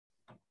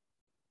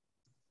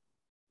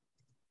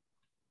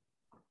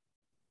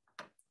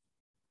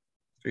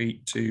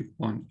3, 2,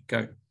 1,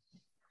 go.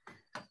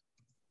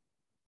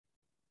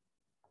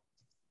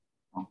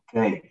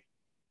 Okay.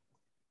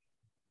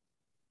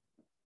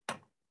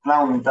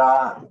 Pnawn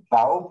da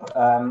bawb,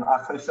 a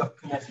chroeso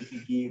cynnes I chi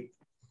gyd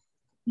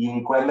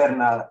i'n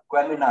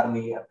gwelunar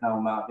ni y pnawn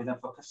yma. Bydd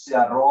yn ffocysu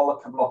ar ôl y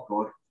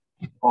cyflogwr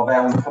o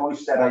fewn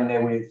cymwysterau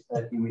newydd y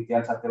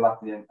diwydiant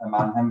adeiladu yma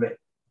yng Nghymru.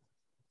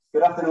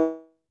 Good afternoon.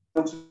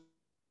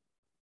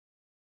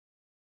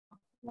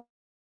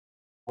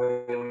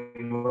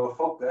 We will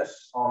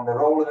focus on the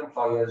role of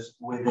employers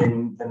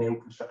within the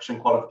new construction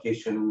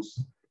qualifications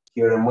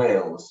here in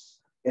Wales.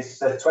 It's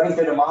the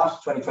 23rd of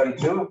March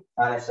 2022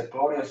 and it's a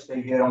glorious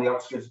day here on the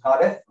outskirts of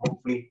Cardiff.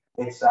 Hopefully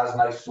it's as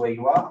nice where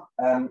you are.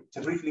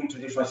 To briefly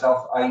introduce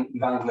myself, I'm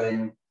Ivan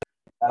Glynn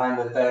and I'm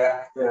the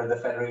Director of the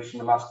Federation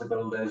of Master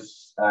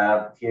Builders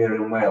here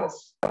in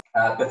Wales.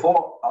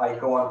 Before I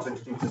go on to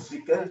introduce the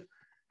speakers,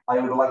 I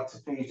would like to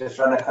please just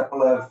run a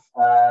couple of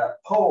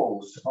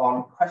polls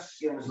on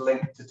questions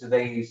linked to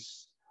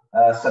today's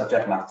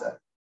subject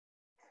matter.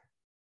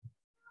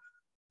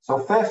 So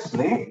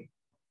firstly,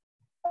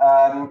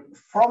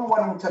 from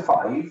 1 to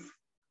 5,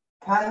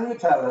 can you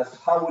tell us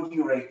how would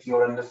you rate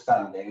your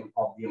understanding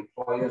of the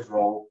employer's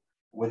role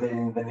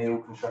within the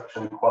new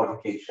construction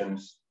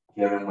qualifications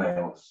here in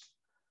Wales?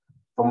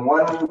 From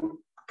 1,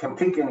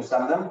 completely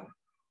understand them,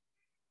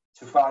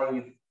 to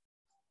 5,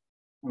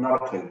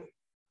 not a clue.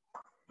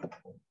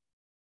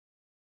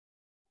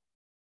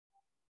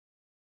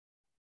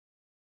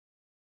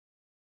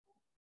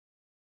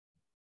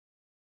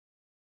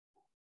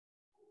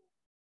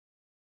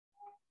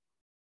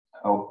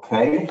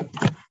 Okay,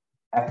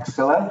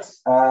 excellent.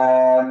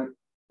 So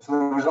the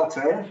results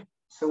are in.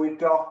 So we've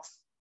got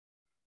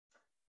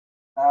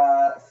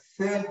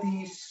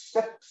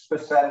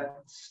 36%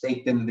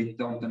 stating they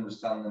don't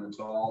understand them at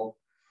all.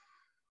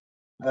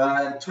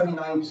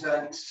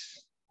 29%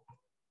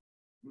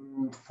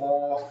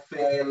 for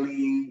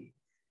fairly,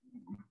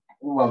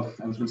 well,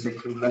 I was going to say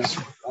clueless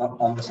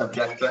on the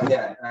subject, but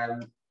yeah,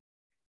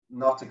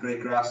 not a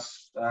great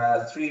grasp.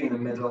 3 in the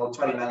middle,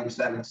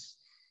 29%.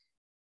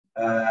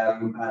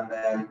 And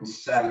then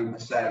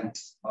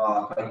 7%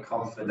 are quite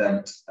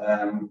confident,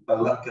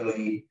 but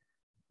luckily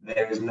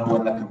there is no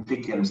one that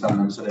completely understands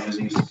them, so there is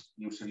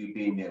use of you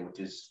being here, which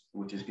is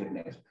good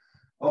news.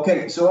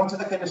 Okay, so on to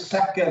the kind of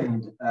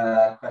second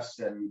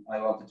question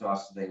I wanted to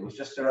ask today was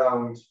just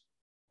around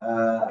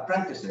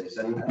apprentices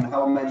and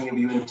how many of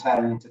you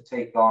intend to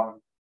take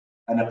on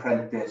an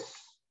apprentice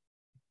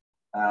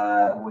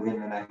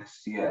within the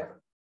next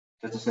year?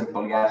 Just a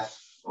simple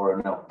yes or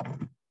a no.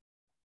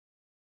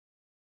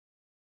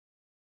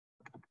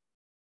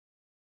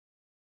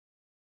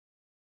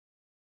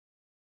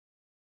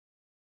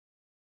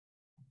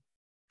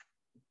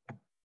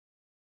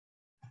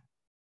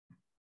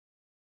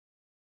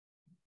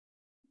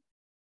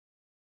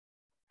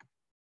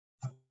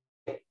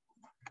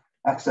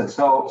 Excellent.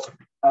 So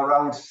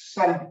around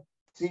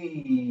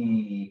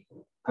 70%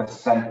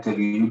 of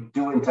you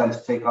do intend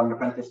to take on an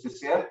apprentice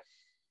this year,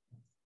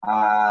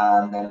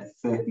 and then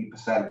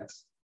 30%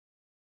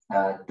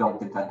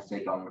 don't intend to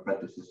take on an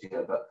apprentice this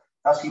year. But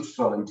that's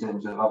useful in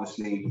terms of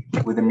obviously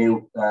with the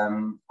new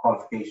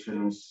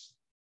qualifications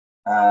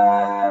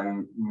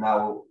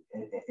now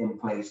in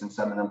place, and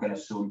some of them kind of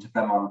soon to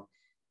come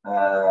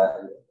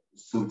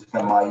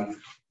live.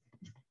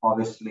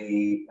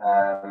 Obviously,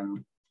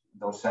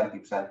 those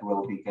 70%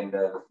 will be kind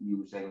of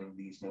using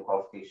these new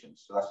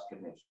qualifications. So that's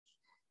good news.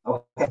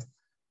 Okay.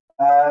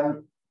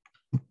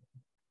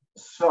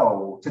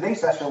 So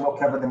today's session will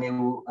cover the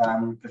new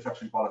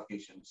construction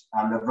qualifications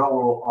and the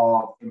role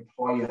of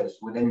employers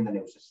within the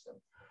new system.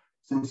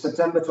 Since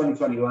September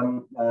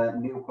 2021,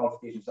 new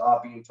qualifications are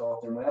being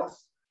taught in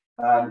Wales.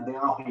 They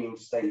are being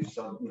staged,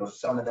 so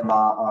some of them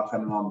are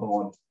coming on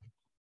board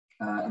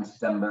in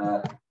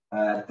September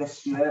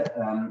this year,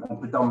 and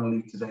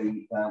predominantly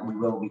today we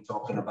will be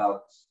talking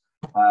about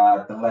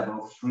the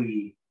level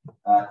 3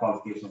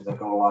 qualifications that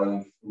go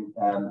live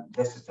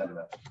this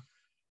September.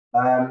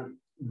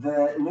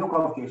 The new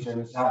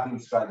qualifications have been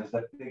described as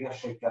the biggest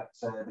shake-up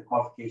to the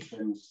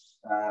qualifications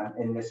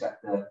in this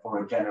sector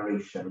for a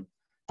generation,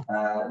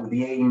 with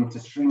the aim to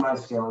streamline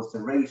skills, to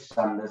raise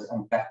standards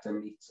and better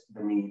meet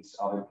the needs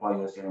of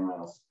employers here in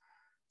Wales.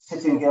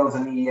 City and Guilds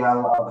and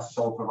EEL are the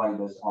sole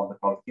providers of the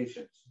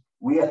qualifications.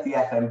 We at the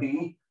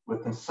FMB were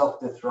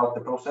consulted throughout the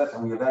process,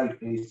 and we are very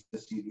pleased to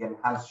see the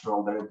enhanced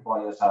role that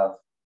employers have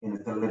in the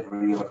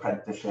delivery of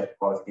apprenticeship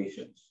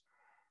qualifications.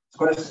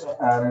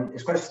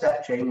 It's quite a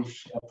step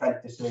change.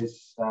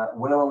 Apprentices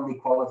will only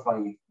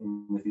qualify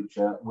in the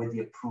future with the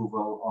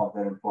approval of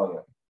their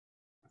employer.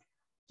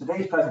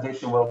 Today's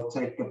presentation will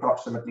take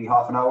approximately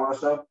half an hour or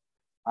so,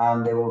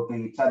 and there will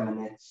be 10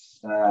 minutes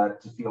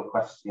to field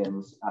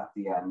questions at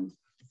the end.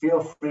 Feel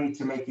free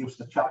to make use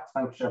of the chat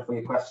function for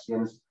your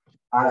questions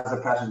as the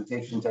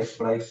presentation takes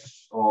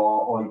place,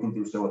 or you can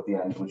do so at the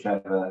end,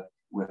 whichever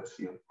works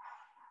for you.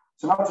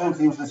 So now to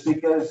introduce the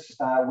speakers,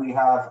 we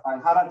have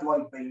Angharad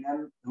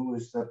Dwight-Bainham, who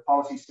is the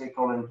Policy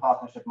Stakeholder and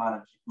Partnership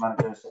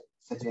Manager at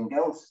City and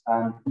Guilds,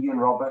 and Ian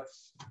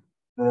Roberts,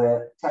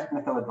 the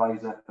technical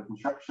advisor for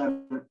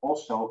construction,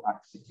 also at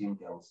City and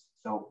Guilds.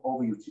 So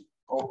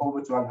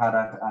over to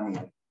Angharad and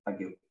Ian. Thank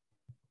you.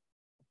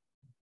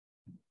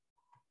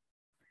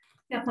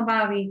 Diolch yn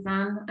fawr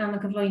Ifan am y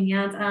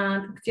gyflwyniad a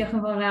diolch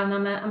yn fawr iawn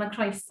am y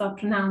croeso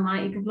prynawn yma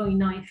I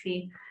gyflwyno I chi.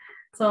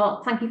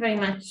 So thank you very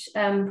much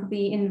for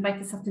the invite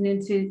this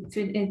afternoon to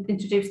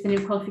introduce the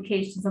new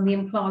qualifications and the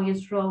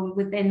employer's role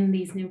within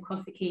these new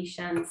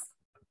qualifications.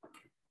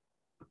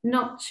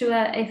 Not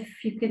sure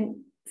if you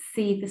can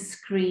see the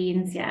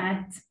screens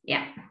yet.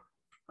 Yeah,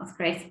 that's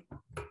great.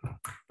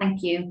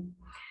 Thank you.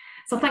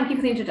 So thank you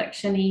for the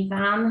introduction,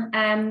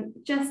 Ifan.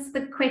 Just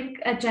the quick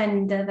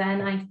agenda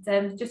then,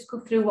 items, just go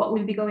through what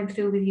we'll be going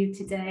through with you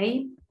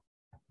today.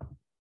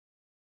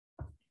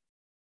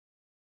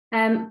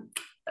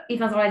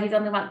 Ivan's already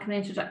done the welcome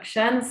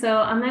introduction,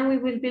 and then we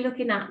will be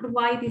looking at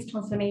why these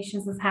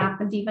transformations has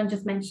happened. Ivan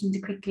just mentioned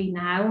it quickly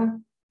now.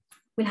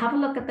 We'll have a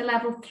look at the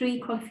level 3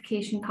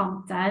 qualification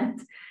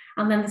content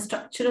and then the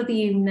structure of the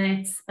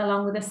units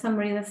along with a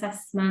summary of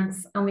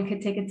assessments, and we could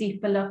take a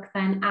deeper look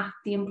then at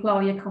the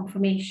employer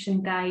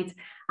confirmation guide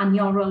and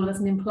your role as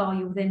an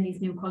employer within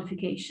these new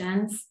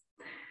qualifications.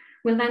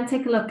 We'll then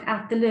take a look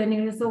at the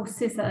learning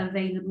resources that are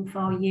available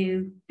for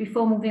you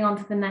before moving on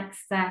to the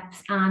next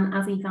steps, and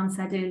as Ivan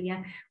said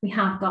earlier, we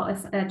have got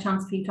a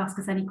chance for you to ask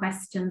us any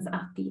questions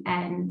at the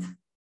end.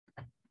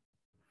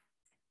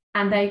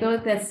 And there you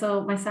go.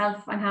 So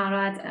myself,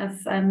 Angharad,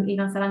 as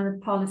Ivan said, I'm the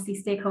Policy,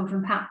 Stakeholder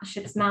and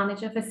Partnerships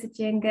Manager for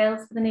City and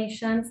Guilds for the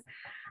Nations.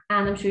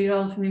 And I'm sure you're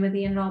all familiar with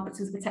Ian Roberts,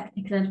 who's the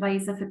Technical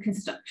Advisor for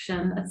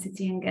Construction at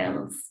City and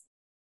Guilds.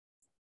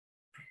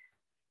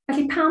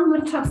 Felly, pam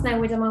mae'r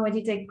trawsnewid yma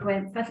wedi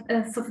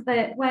digwydd? So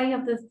the way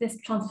of this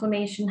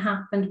transformation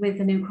happened with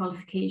the new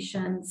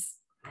qualifications.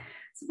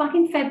 So back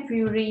in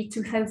February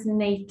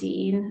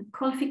 2018,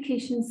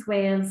 Qualifications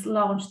Wales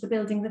launched the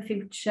Building the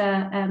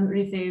Future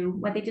review,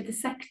 where they did a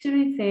sector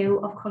review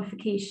of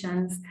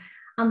qualifications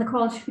and the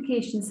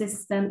qualification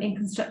system in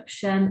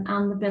construction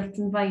and the built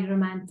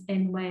environment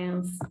in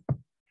Wales.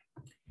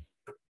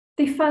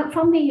 They found,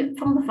 from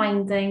the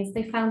findings,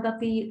 they found that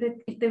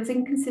there was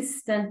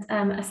inconsistent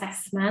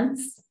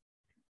assessments.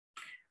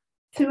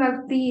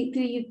 Throughout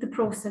the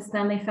process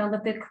then, they found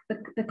that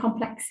the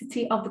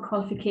complexity of the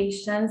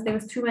qualifications, there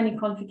was too many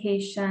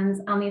qualifications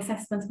and the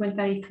assessments weren't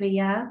very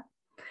clear.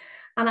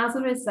 And as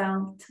a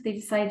result, they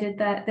decided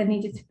that there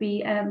needed to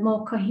be a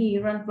more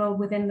coherent role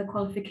within the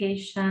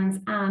qualifications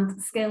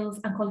and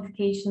skills and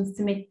qualifications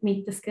to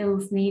meet the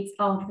skills needs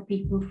of the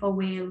people for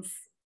Wales.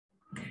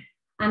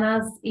 And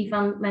as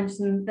Ivan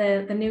mentioned,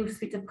 the new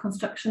suite of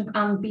construction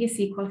and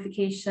BSc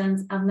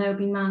qualifications have now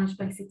been managed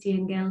by City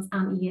and Guilds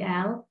and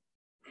EAL.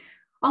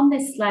 On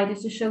this slide,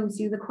 it just shows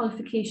you the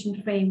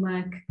qualification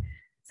framework.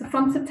 So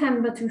from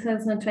September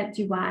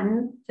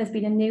 2021, there's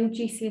been a new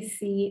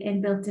GCSE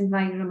in built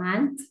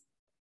environment.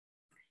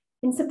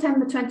 In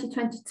September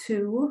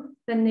 2022,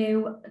 the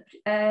new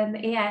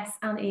AS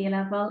and A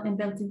level in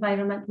built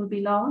environment will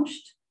be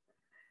launched.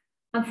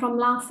 And from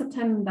last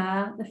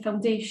September, the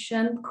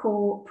foundation,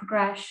 core,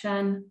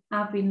 progression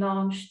have been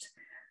launched,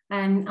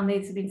 and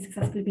these have been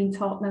successfully being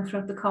taught now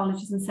throughout the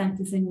colleges and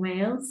centres in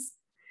Wales.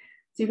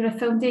 So you've got a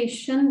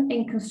foundation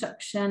in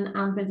construction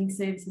and building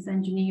services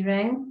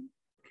engineering,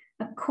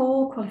 a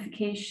core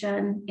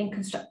qualification in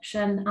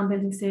construction and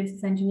building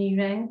services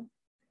engineering,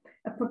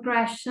 a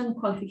progression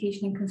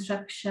qualification in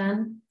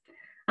construction,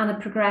 and a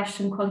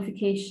progression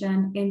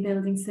qualification in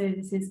building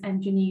services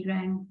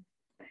engineering.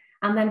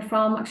 And then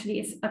from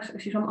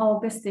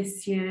August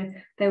this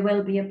year, there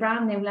will be a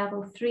brand new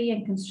level 3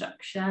 in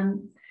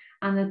construction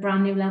and a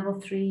brand new level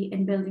 3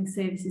 in building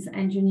services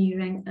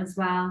engineering as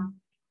well.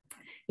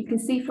 You can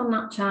see from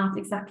that chart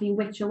exactly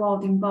which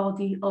awarding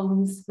body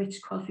owns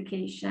which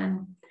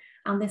qualification.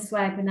 And this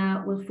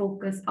webinar will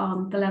focus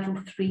on the level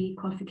 3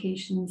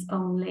 qualifications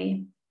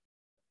only.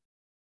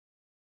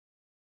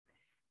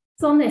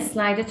 So on this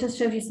slide, it just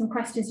shows you some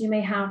questions you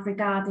may have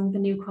regarding the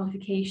new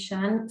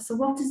qualification. So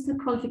what does the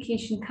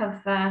qualification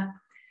cover?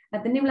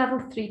 At the new level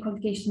 3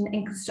 qualification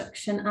in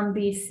construction and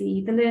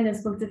BSc, the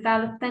learners will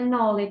develop their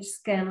knowledge,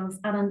 skills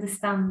and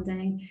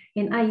understanding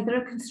in either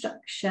a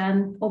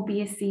construction or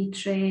BSc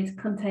trade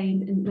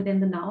contained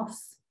within the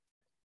NOS.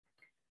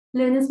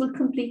 Learners will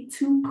complete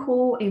 2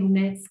 core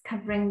units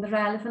covering the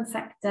relevant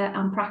sector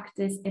and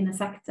practice in a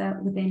sector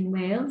within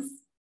Wales.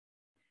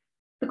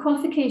 The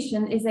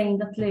qualification is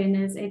aimed at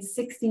learners aged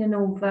 16 and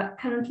over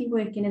currently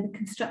working in the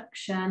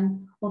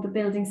construction or the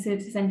building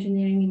services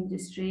engineering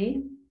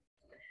industry.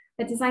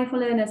 They're designed for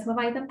learners who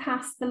have either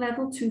passed the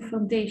level 2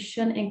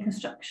 foundation in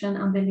construction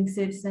and building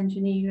services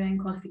engineering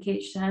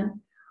qualification,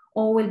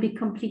 or will be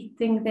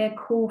completing their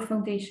core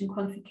foundation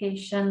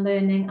qualification,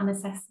 learning and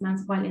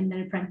assessments while in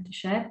their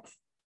apprenticeship.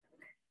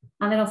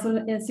 And they're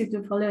also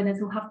suitable for learners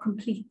who have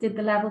completed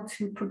the level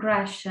 2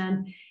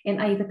 progression in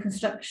either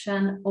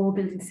construction or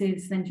building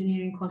services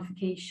engineering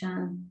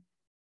qualification.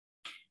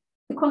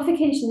 The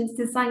qualification is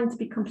designed to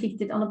be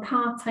completed on a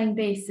part-time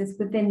basis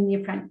within the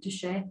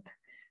apprenticeship,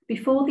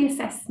 Before the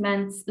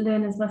assessments,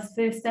 learners must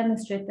first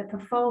demonstrate their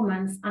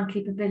performance and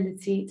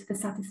capability to the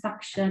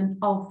satisfaction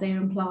of their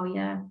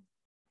employer.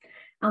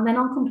 And then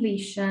on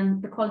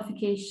completion, the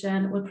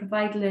qualification will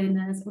provide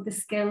learners with the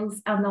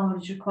skills and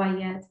knowledge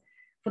required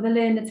for the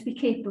learner to be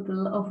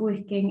capable of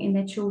working in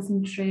their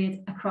chosen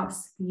trade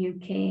across the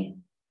UK.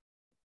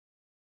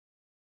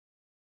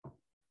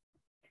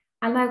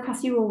 I'll now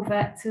pass you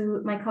over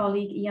to my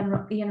colleague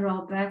Ian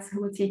Roberts,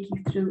 who will take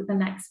you through the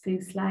next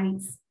few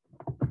slides.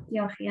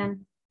 Diolch,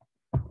 Ian.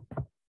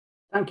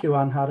 Thank you,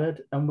 Anne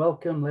Harrod, and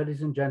welcome,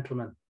 ladies and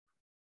gentlemen.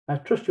 I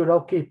trust you're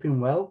all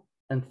keeping well,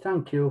 and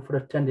thank you for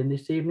attending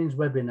this evening's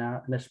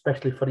webinar, and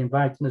especially for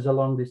inviting us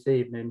along this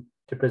evening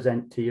to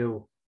present to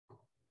you.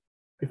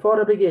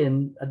 Before I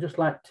begin, I'd just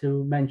like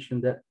to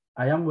mention that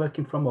I am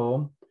working from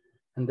home,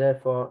 and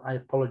therefore I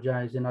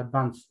apologise in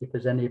advance if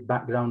there's any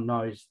background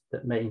noise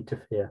that may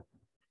interfere.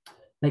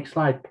 Next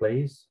slide,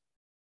 please.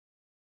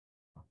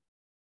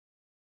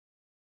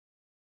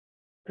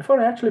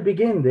 Before I actually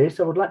begin this,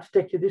 I would like to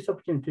take this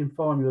opportunity to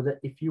inform you that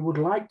if you would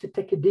like to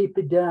take a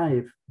deeper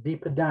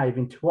dive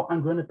into what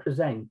I'm going to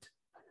present,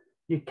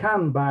 you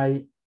can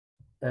by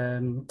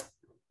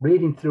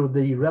reading through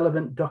the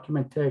relevant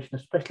documentation,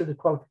 especially the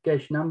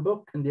qualification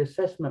handbook and the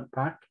assessment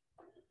pack,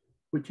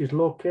 which is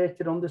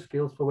located on the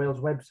Skills for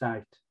Wales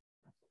website.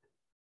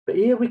 But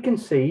here we can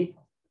see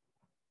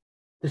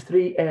there's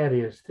three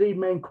areas, three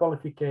main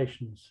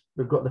qualifications.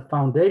 We've got the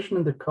foundation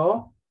and the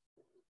core,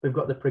 we've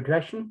got the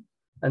progression,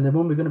 and the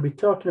one we're going to be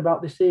talking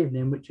about this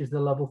evening, which is the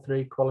level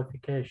 3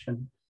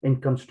 qualification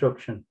in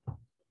construction.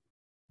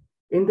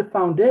 In the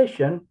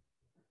foundation,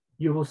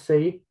 you will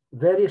see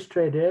various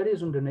trade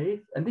areas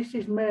underneath, and this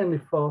is mainly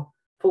for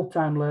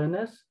full-time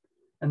learners,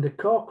 and the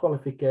core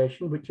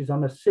qualification, which is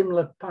on a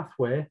similar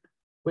pathway,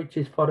 which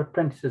is for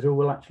apprentices who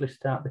will actually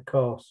start the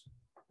course.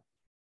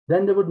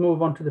 Then they would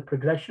move on to the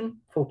progression,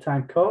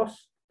 full-time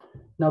course.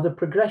 Now the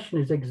progression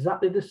is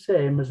exactly the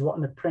same as what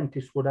an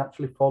apprentice would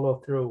actually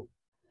follow through.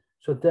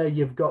 So there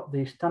you've got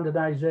the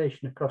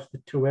standardization across the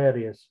two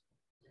areas.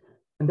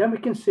 And then we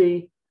can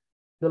see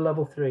the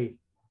level 3,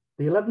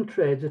 the 11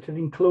 trades that are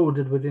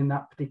included within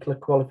that particular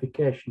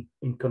qualification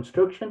in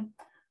construction.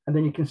 And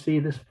then you can see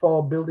there's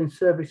 4 building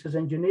services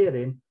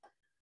engineering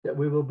that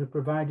we will be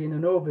providing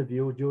an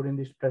overview during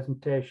this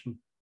presentation.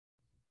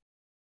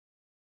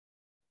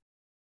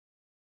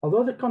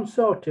 Although the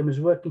consortium is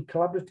working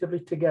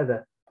collaboratively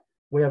together,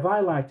 we have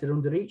highlighted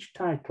under each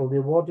title the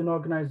awarding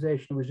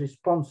organisation who is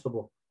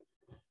responsible.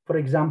 For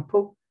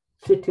example,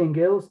 City and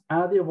Guilds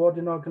are the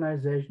awarding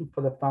organisation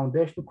for the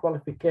foundation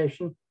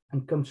qualification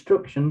and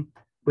construction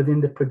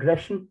within the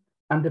progression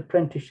and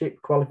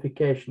apprenticeship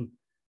qualification,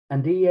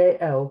 and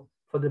EAL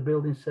for the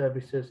building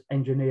services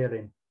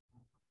engineering.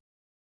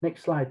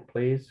 Next slide,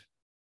 please.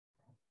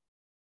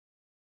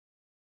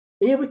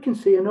 Here we can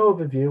see an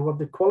overview of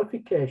the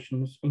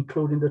qualifications,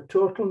 including the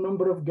total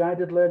number of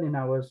guided learning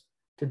hours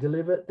to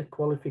deliver the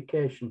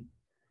qualification,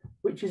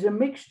 which is a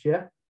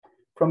mixture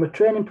from a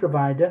training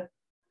provider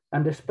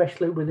and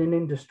especially within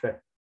industry.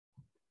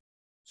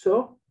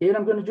 So here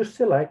I'm going to just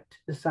select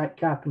the site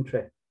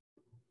carpentry.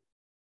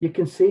 You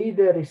can see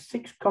there is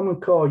 6 common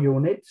core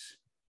units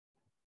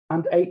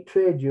and 8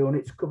 trade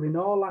units covering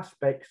all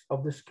aspects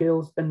of the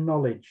skills and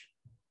knowledge.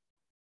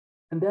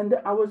 And then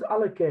the hours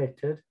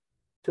allocated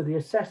to the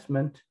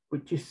assessment,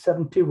 which is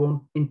 71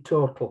 in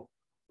total.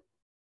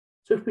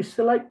 So if we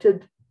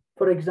selected,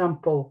 for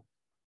example,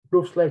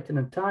 roof slating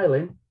and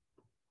tiling,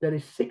 there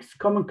is 6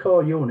 common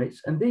core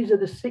units, and these are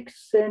the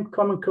 6 same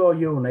common core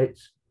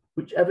units,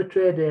 whichever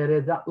trade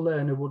area that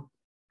learner would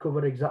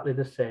cover exactly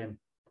the same.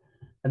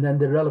 And then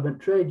the relevant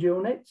trade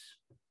units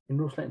in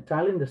roof slating and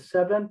tiling, the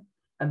 7,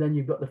 and then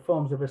you've got the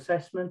forms of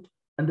assessment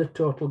and the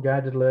total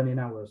guided learning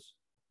hours.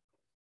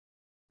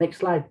 Next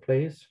slide,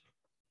 please.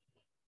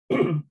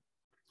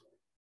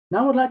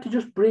 Now I'd like to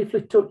just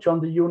briefly touch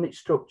on the unit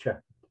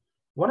structure.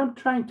 What I'm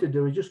trying to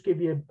do is just give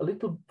you a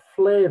little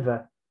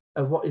flavour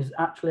of what is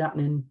actually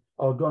happening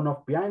or going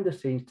off behind the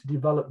scenes to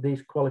develop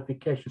these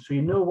qualifications, so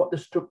you know what the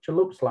structure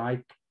looks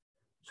like,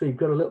 so you've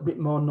got a little bit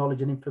more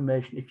knowledge and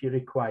information if you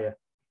require.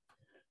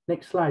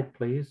 Next slide,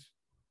 please.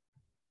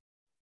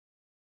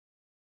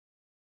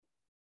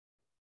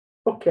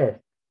 Okay,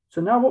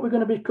 so now what we're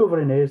going to be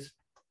covering is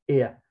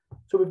here.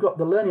 So we've got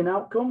the learning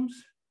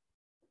outcomes,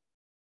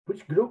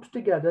 which groups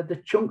together the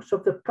chunks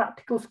of the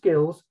practical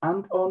skills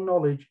and or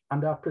knowledge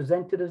and are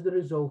presented as the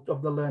result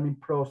of the learning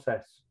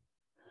process.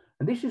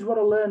 And this is what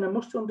a learner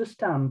must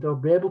understand or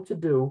be able to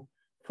do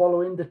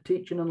following the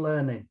teaching and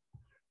learning,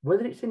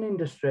 whether it's in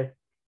industry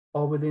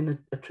or within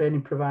a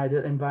training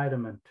provider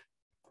environment.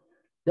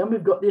 Then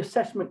we've got the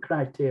assessment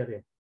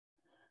criteria.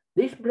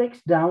 This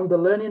breaks down the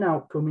learning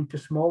outcome into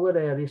smaller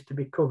areas to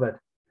be covered.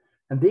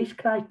 And these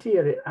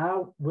criteria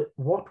are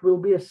what will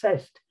be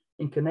assessed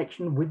in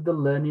connection with the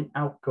learning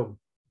outcome.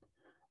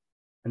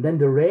 And then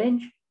the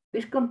range.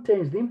 This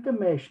contains the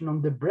information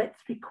on the breadth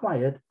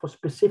required for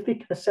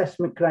specific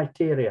assessment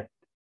criteria.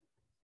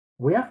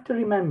 We have to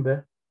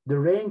remember the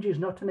range is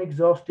not an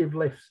exhaustive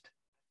list,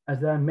 as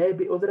there may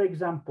be other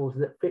examples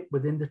that fit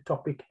within the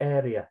topic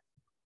area.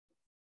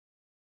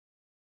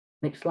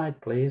 Next slide,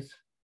 please.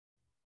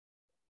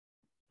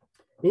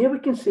 Here we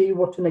can see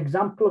what an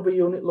example of a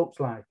unit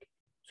looks like.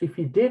 So if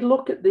you did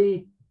look at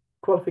the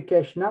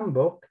qualification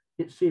handbook,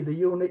 you'd see the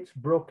units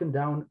broken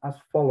down as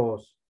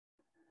follows.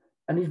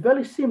 And it's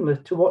very similar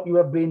to what you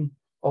have been,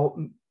 or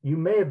you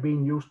may have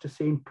been used to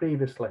seeing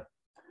previously.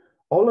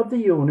 All of the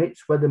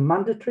units, whether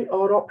mandatory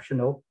or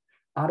optional,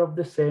 are of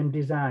the same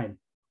design.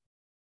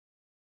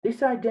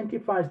 This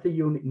identifies the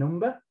unit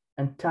number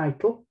and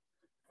title,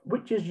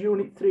 which is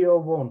Unit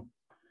 301,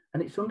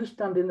 and it's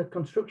understanding the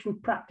construction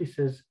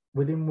practices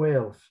within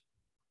Wales.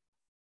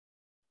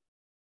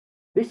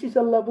 This is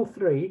a level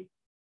 3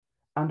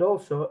 and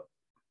also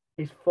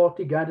is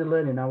 40 guided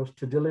learning hours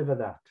to deliver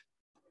that.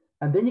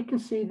 And then you can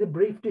see the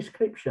brief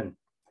description.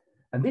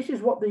 And this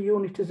is what the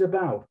unit is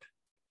about.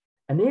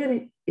 And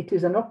here it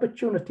is an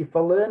opportunity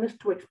for learners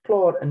to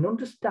explore and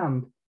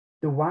understand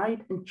the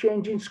wide and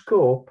changing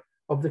scope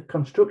of the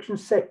construction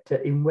sector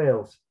in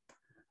Wales,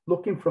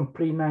 looking from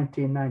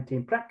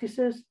pre-1919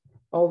 practices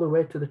all the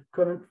way to the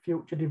current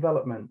future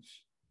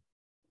developments.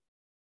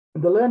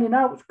 And the learning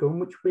outcome,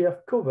 which we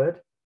have covered,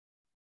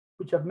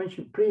 which I've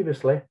mentioned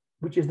previously,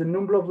 which is the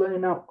number of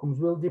learning outcomes,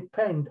 will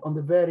depend on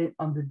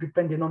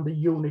depending on the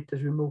unit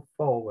as we move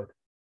forward.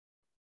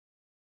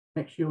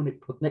 Next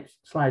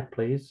slide,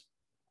 please.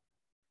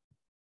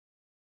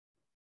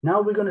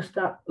 Now we're going to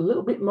start a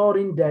little bit more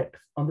in depth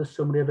on the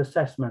summary of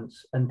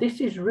assessments. And this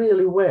is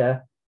really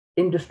where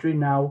industry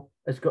now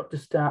has got to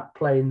start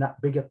playing that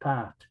bigger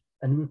part.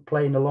 And we're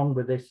playing along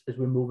with this as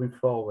we're moving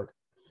forward.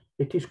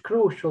 It is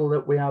crucial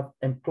that we have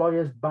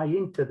employers buy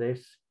into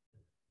this,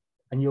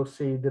 and you'll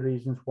see the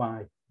reasons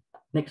why.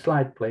 Next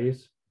slide,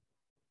 please.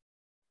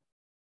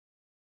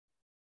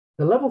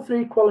 The level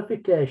 3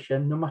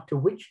 qualification, no matter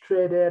which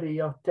trade area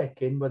you're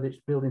taking, whether it's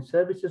building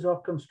services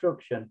or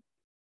construction,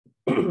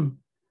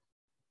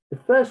 the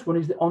first one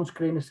is the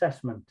on-screen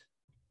assessment.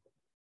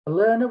 A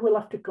learner will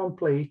have to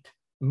complete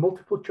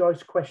multiple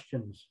choice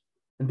questions,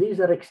 and these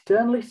are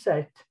externally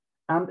set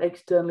and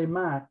externally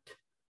marked,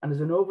 and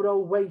there's an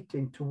overall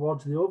weighting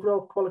towards the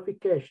overall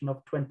qualification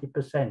of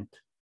 20%.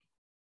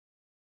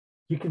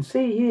 You can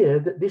see here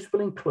that this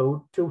will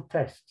include 2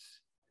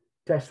 tests,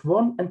 Test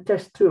 1 and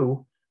Test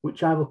 2,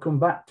 which I will come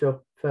back to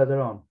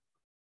further on.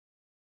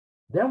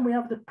 Then we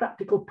have the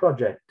practical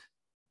project.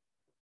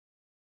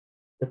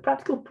 The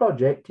practical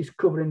project is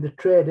covering the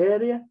trade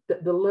area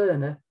that the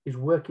learner is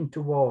working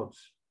towards.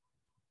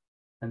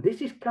 And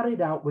this is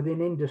carried out within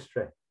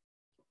industry.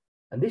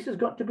 And this has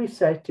got to be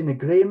set in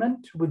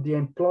agreement with the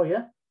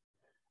employer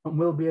and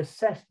will be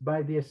assessed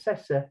by the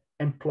assessor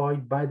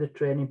employed by the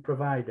training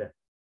provider.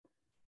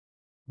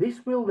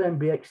 This will then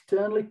be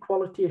externally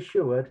quality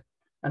assured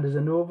and has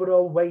an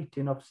overall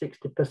weighting of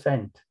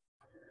 60%.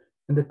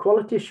 And the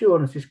quality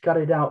assurance is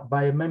carried out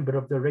by a member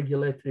of the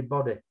regulatory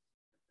body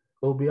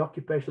who will be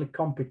occupationally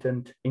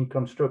competent in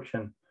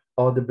construction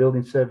or the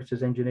building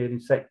services engineering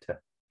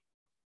sector.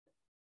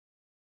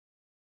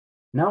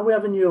 Now we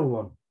have a new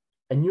one,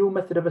 a new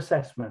method of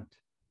assessment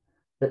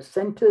that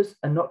centres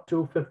are not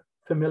too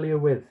familiar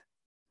with.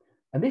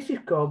 And this is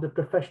called the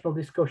professional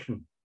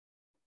discussion.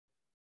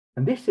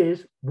 And this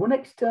is one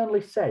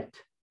externally set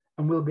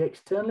and will be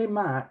externally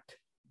marked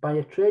by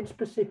a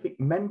trade-specific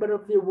member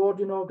of the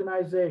awarding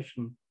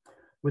organisation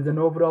with an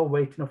overall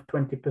weighting of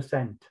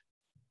 20%.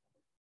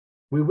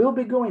 We will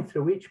be going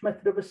through each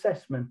method of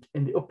assessment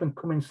in the up and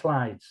coming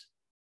slides.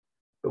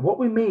 But what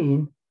we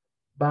mean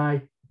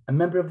by a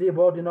member of the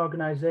awarding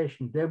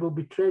organisation, they will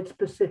be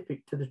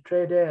trade-specific to the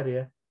trade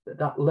area that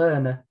that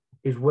learner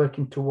is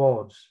working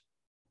towards.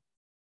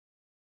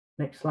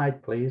 Next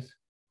slide, please.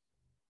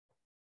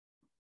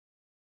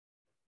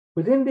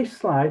 Within this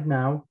slide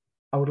now,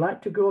 I would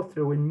like to go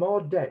through in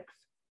more depth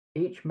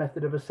each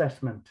method of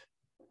assessment.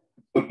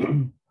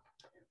 The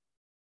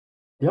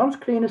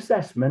on-screen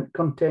assessment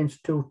contains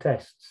 2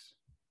 tests,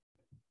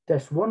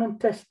 Test 1 and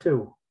Test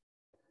 2,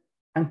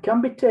 and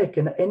can be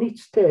taken at any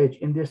stage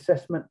in the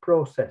assessment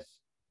process.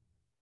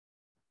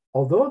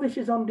 Although this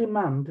is on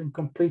demand and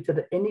completed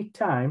at any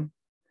time,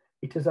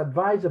 it is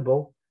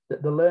advisable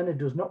that the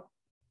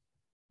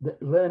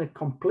learner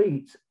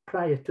completes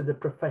prior to the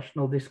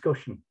professional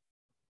discussion.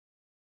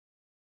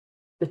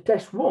 The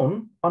Test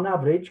 1, on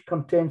average,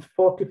 contains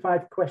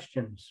 45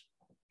 questions,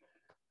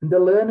 and the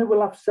learner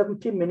will have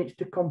 70 minutes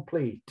to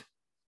complete.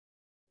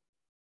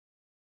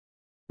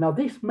 Now,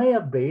 this may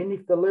have been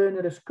if the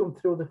learner has come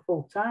through the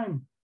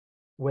full-time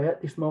way at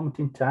this moment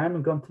in time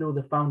and gone through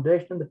the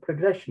foundation and the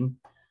progression,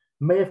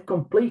 may have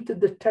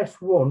completed the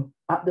Test 1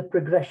 at the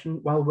progression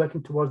while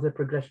working towards the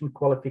progression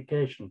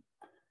qualification,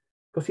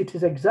 because it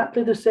is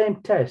exactly the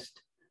same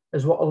test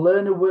as what a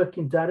learner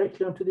working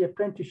directly onto the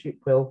apprenticeship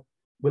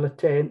will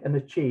attain and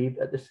achieve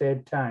at the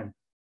same time,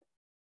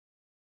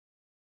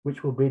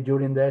 which will be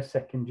during their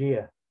 2nd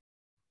year.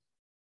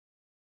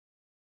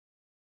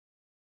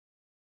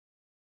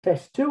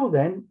 Test 2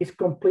 then is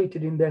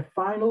completed in their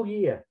final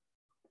year,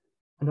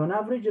 and on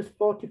average has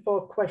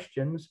 44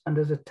 questions and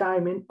has a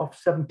timing of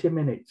 70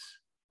 minutes.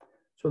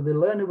 So the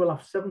learner will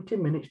have 70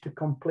 minutes to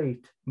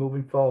complete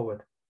moving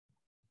forward.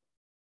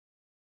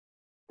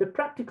 The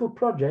practical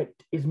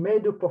project is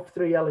made up of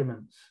 3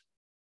 elements.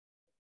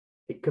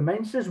 It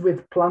commences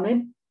with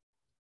planning.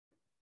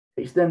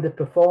 It's then the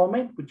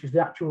performing, which is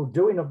the actual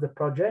doing of the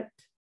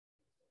project,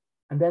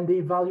 and then the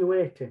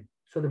evaluating.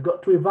 So they've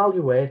got to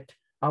evaluate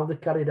how they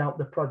carried out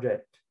the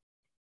project.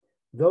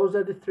 Those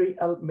are the 3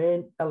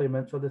 main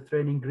elements or the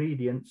 3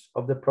 ingredients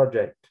of the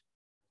project.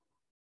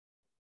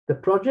 The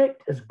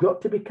project has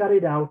got to be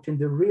carried out in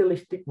the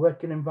realistic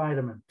working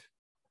environment.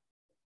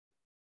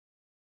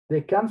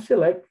 They can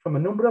select from a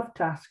number of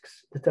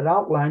tasks that are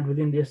outlined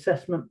within the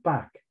assessment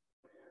pack.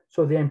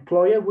 So the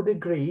employer would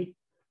agree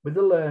with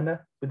the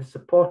learner, with the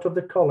support of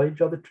the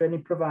college or the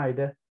training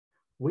provider,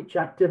 which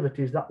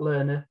activities that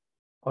learner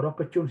or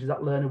opportunities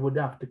that learner would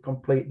have to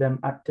complete them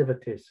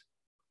activities.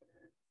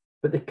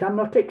 But they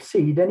cannot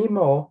exceed any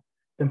more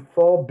than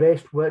 4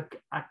 based work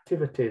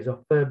activities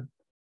or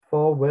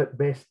 4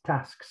 work-based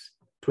tasks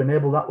to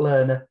enable that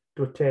learner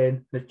to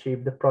attain and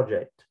achieve the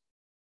project.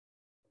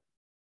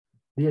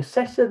 The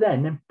assessor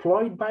then,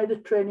 employed by the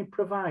training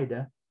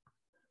provider,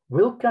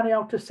 will carry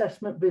out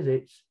assessment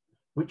visits,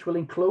 which will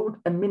include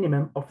a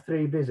minimum of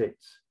 3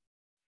 visits.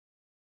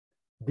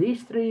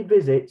 These 3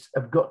 visits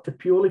have got to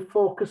purely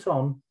focus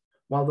on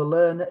while the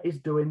learner is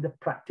doing the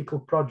practical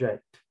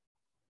project.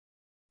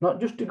 Not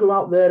just to go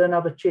out there and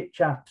have a chit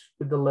chat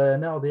with the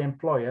learner or the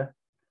employer,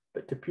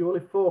 but to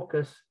purely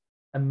focus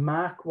and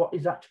mark what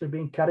is actually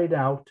being carried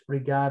out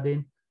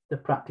regarding the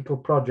practical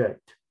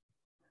project.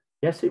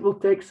 Yes, it will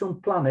take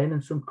some planning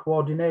and some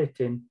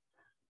coordinating,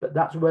 but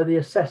that's where the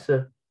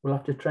assessor will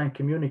have to try and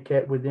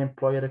communicate with the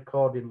employer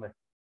accordingly.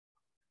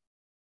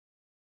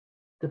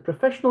 The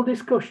professional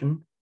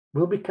discussion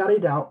will be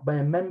carried out by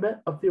a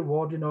member of the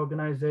awarding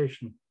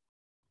organisation,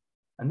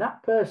 and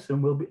that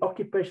person will be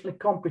occupationally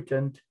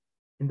competent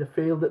in the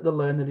field that the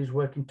learner is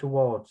working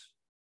towards.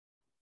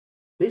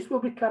 This will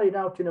be carried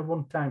out in a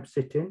one-time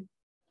sitting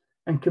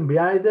and can be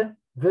either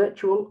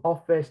virtual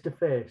or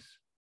face-to-face.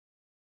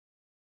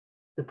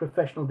 The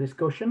professional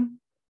discussion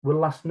will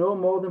last no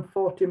more than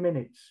 40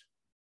 minutes,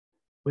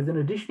 with an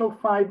additional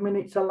 5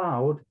 minutes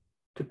allowed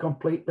to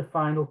complete the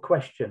final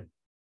question,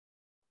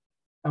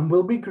 and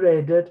will be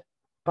graded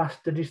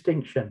past the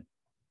distinction.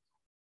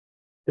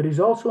 There is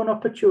also an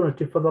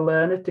opportunity for the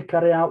learner to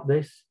carry out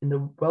this in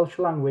the Welsh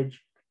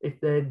language if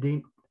they're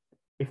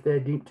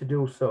deemed to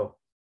do so.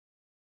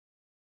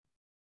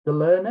 The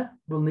learner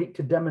will need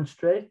to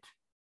demonstrate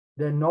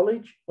their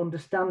knowledge,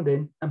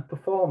 understanding and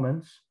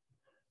performance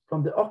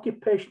from the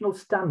occupational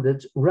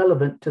standards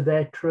relevant to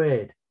their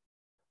trade.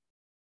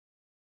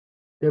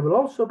 They will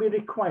also be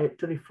required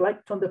to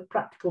reflect on the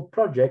practical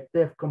project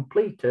they have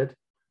completed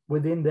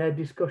within their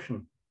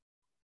discussion.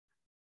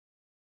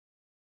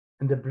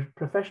 And the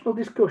professional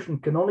discussion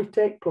can only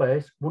take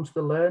place once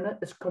the learner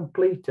has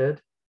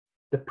completed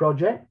the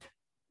project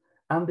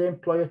and the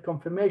employer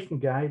confirmation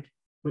guide,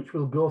 which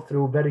we'll go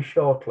through very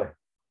shortly.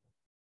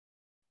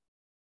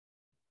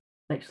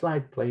 Next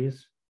slide,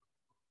 please.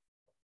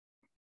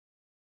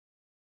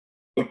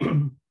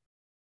 Can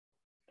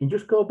you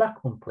just go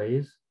back one,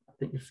 please? I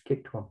think you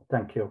skipped one.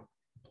 Thank you.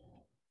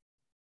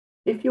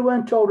 If you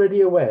weren't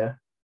already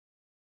aware,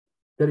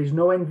 there is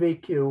no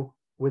NVQ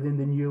within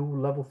the new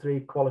level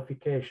 3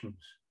 qualifications.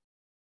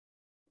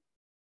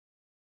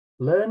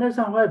 Learners,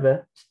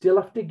 however,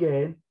 still have to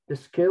gain the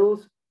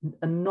skills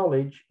and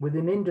knowledge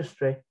within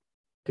industry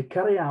to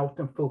carry out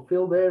and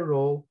fulfill their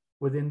role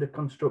within the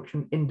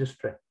construction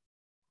industry.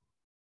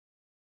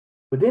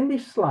 Within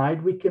this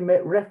slide, we can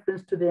make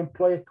reference to the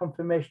employer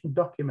confirmation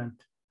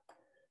document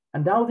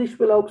and how this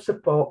will help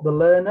support the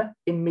learner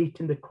in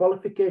meeting the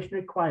qualification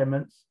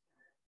requirements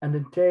and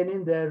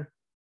obtaining their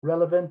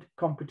relevant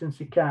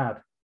competency card.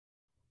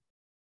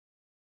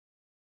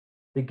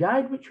 The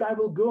guide, which I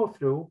will go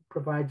through,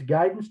 provides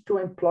guidance to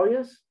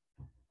employers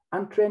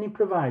and training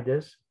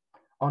providers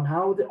on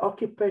how the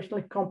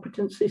occupational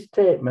competency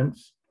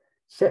statements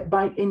set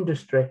by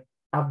industry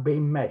have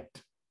been met.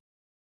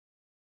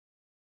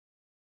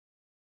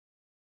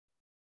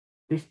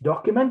 This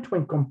document,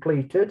 when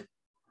completed,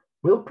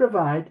 will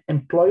provide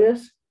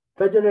employers,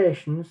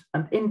 federations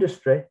and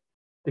industry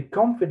the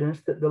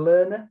confidence that the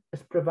learner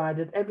has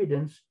provided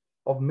evidence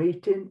of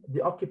meeting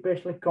the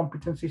occupational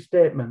competency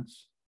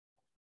statements.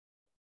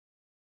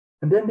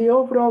 And then the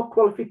overall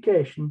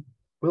qualification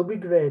will be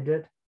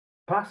graded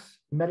pass,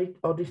 merit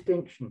or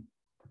distinction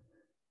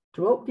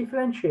to help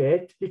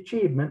differentiate the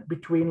achievement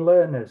between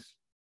learners.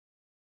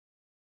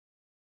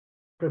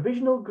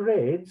 Provisional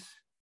grades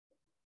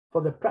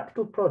for the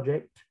practical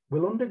project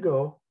will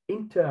undergo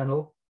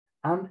internal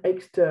and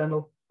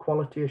external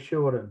quality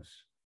assurance.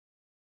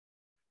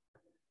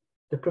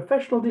 The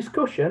professional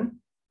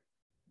discussion,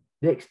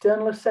 the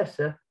external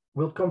assessor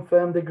will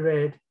confirm the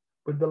grade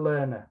with the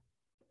learner.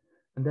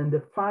 And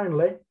then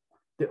finally,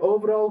 the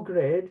overall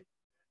grade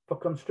for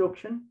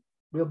construction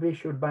will be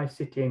issued by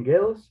City and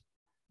Guilds,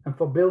 and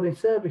for building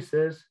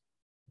services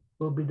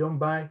will be done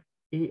by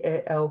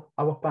EAL,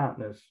 our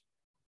partners.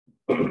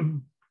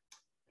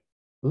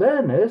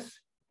 Learners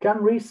can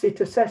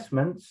resit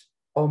assessments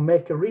or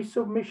make a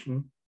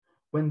resubmission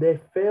when they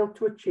fail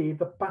to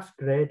achieve a pass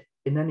grade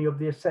in any of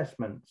the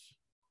assessments.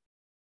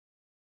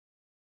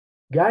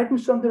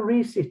 Guidance on the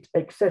resit,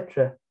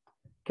 etc.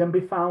 can be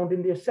found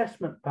in the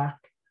assessment pack,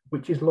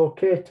 which is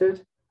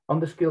located on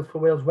the Skills for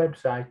Wales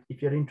website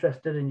if you're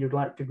interested and you'd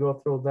like to go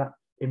through that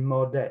in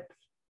more depth.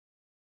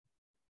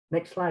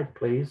 Next slide,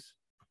 please.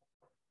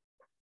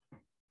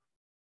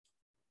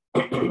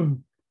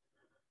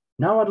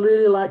 Now I'd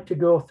really like to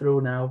go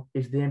through now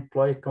is the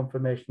employer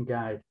confirmation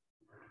guide.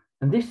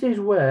 And this is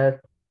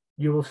where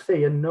you will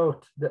see and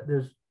note that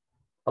there's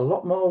a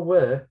lot more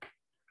work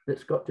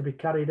that's got to be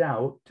carried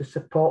out to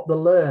support the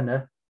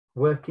learner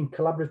working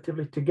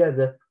collaboratively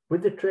together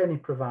with the training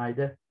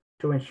provider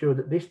to ensure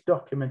that this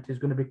document is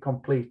going to be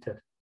completed.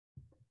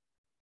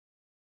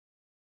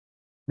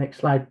 Next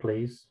slide,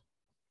 please.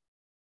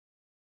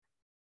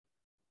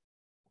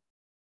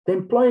 The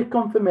employer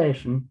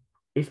confirmation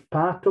is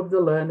part of the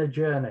learner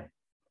journey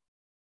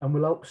and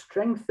will help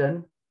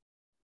strengthen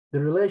the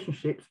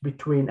relationships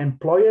between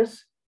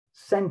employers,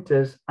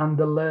 centres and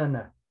the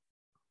learner.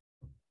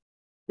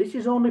 This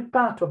is only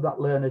part of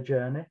that learner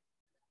journey,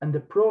 and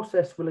the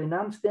process will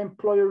enhance the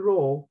employer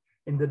role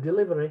in the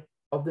delivery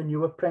of the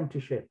new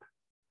apprenticeship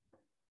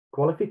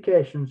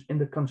qualifications in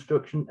the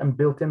construction and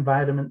built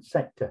environment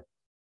sector.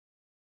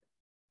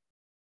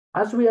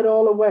 As we are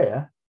all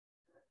aware,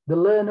 the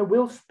learner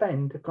will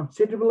spend a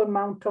considerable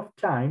amount of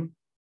time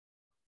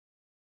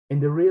in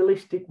the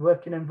realistic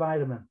working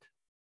environment.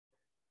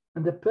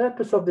 And the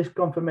purpose of this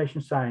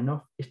confirmation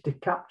sign-off is to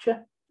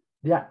capture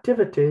the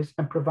activities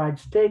and provide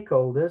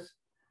stakeholders,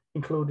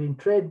 including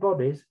trade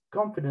bodies,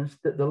 confidence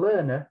that the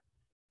learner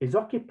is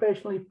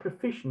occupationally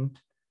proficient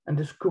and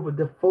has covered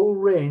the full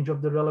range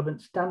of the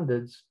relevant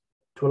standards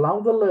to allow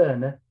the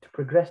learner to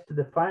progress to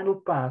the final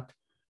part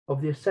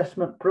of the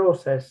assessment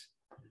process,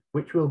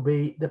 which will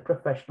be the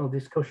professional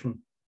discussion.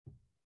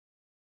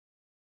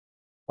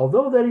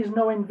 Although there is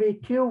no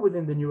NVQ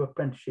within the new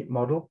apprenticeship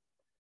model,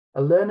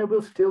 a learner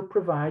will still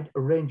provide a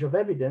range of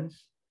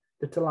evidence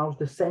that allows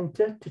the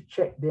centre to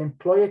check the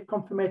employer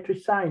confirmatory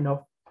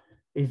sign-off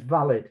is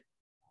valid.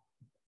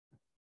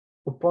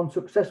 Upon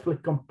successful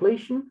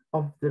completion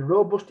of the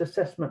robust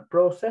assessment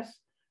process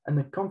and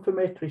the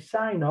confirmatory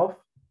sign-off,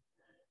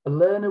 a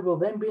learner will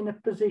then be in a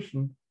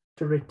position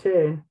to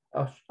retain,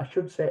 or I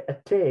should say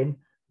attain,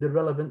 the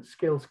relevant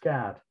skills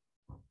card.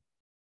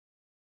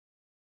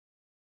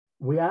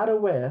 We are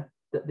aware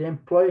that the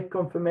employer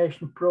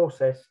confirmation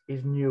process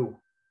is new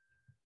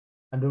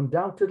and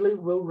undoubtedly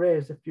will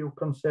raise a few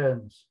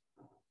concerns.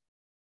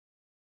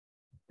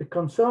 The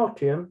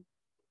consortium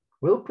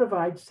will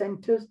provide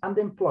centres and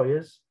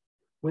employers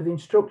with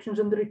instructions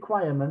and the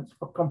requirements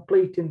for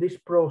completing this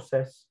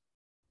process.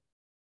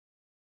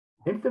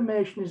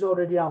 Information is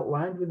already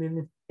outlined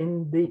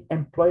in the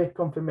employer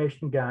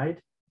confirmation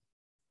guide,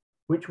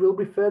 which will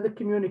be further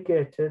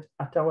communicated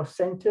at our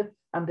centre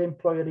and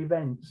employer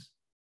events.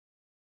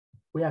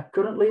 We are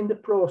currently in the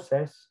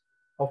process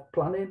of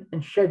planning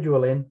and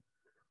scheduling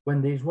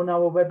when these 1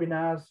 hour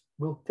webinars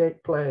will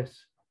take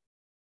place.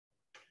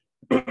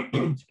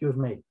 Excuse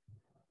me.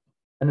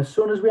 And as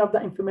soon as we have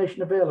that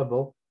information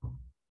available,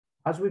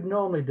 as we've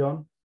normally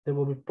done, they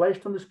will be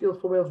placed on the Skills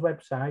for Wales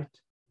website,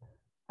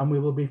 and we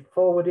will be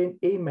forwarding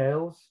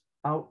emails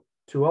out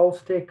to all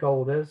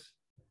stakeholders,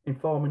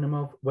 informing them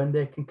of when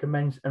they can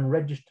commence and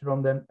register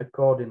on them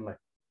accordingly.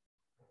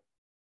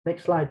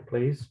 Next slide,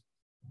 please.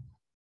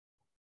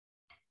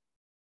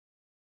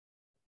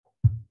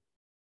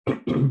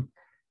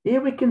 Here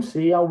we can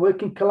see how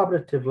working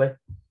collaboratively,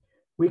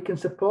 we can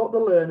support the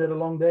learner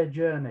along their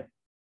journey.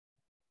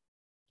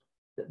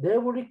 That they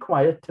were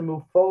required to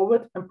move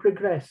forward and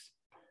progress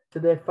to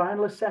their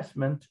final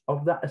assessment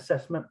of that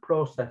assessment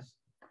process,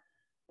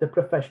 the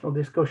professional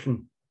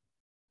discussion.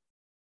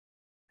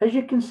 As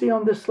you can see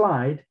on the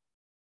slide,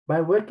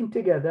 by working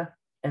together,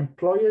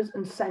 employers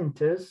and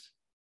centres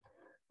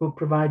will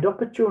provide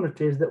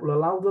opportunities that will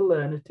allow the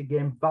learner to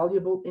gain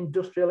valuable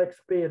industrial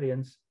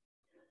experience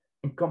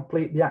and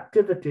complete the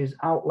activities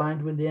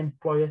outlined with the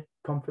employer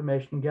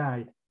confirmation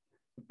guide.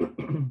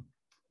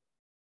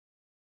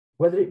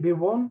 Whether it be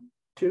 1,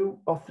 2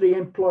 or 3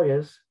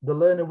 employers the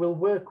learner will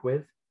work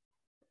with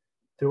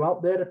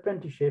throughout their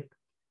apprenticeship,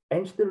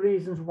 hence the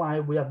reasons why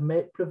we have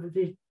made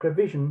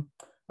provision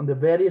on the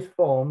various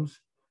forms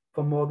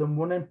for more than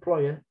 1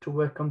 employer to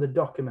work on the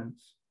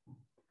documents.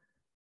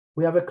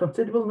 We have a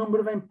considerable number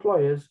of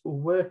employers who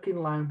work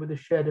in line with the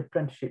shared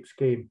apprenticeship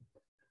scheme,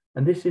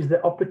 and this is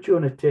the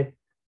opportunity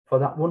for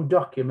that 1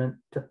 document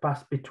to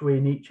pass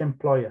between each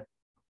employer.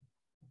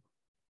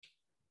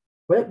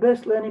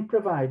 Work-based learning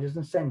providers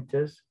and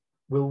centres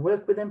will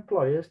work with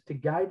employers to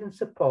guide and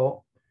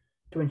support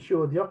to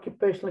ensure the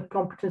occupational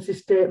competency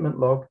statement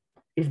log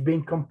is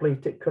being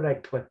completed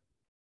correctly.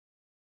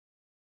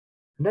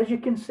 And as you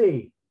can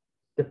see,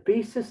 the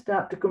pieces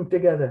start to come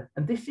together,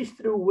 and this is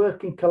through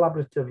working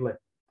collaboratively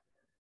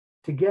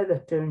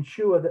together to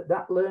ensure that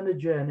that learner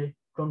journey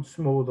runs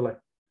smoothly.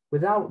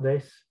 Without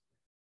this,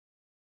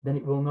 then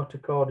it will not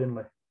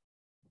accordingly.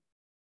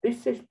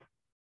 This is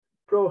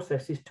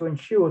process is to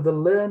ensure the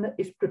learner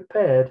is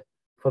prepared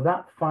for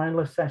that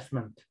final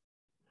assessment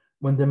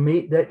when they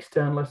meet the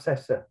external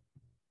assessor.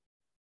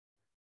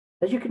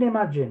 As you can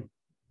imagine,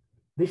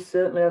 this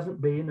certainly hasn't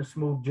been a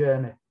smooth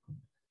journey,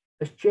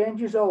 as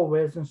change is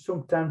always and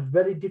sometimes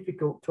very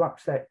difficult to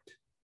accept.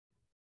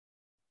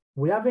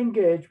 We have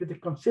engaged with a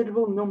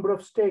considerable number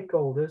of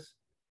stakeholders,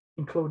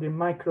 including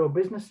micro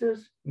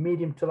businesses,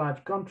 medium to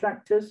large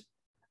contractors,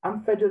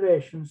 and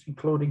federations,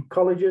 including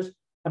colleges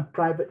and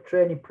private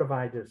training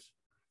providers.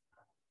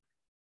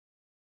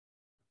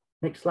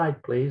 Next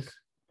slide, please.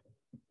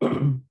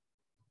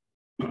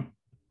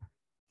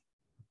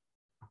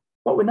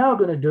 What we're now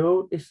going to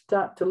do is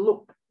start to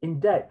look in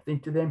depth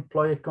into the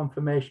employer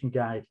confirmation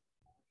guide.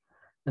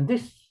 And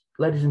this,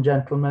 ladies and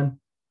gentlemen,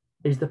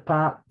 is the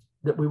part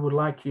that we would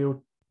like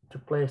you to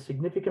play a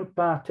significant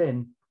part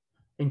in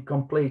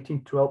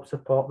completing to help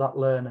support that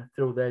learner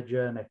through their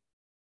journey.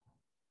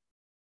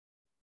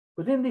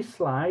 Within this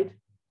slide,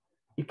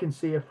 you can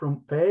see a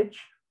front page,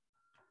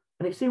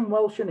 and it's in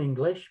Welsh and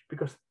English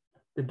because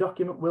the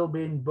document will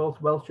be in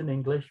both Welsh and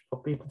English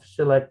for people to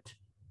select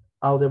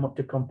how they want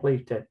to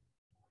complete it.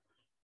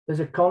 There's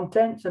a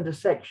contents and a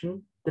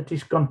section that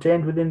is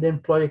contained within the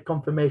employer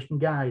confirmation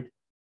guide.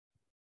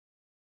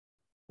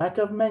 Like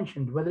I've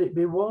mentioned, whether it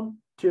be 1,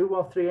 2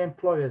 or 3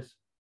 employers,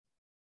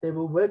 they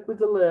will work with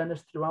the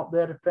learners throughout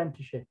their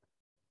apprenticeship.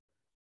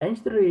 Hence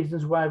the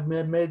reasons why I've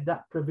made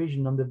that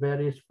provision on the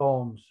various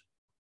forms.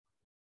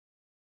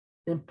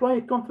 The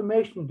employer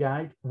confirmation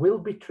guide will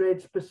be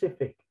trade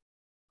specific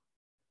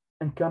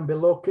and can be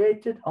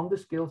located on the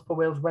Skills for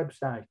Wales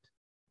website.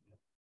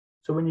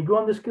 So when you go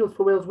on the Skills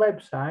for Wales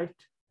website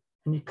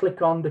and you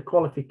click on the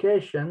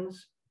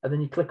qualifications and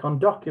then you click on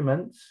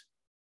documents,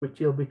 which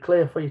will be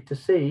clear for you to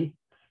see,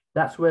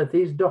 that's where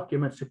these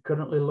documents are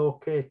currently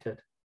located.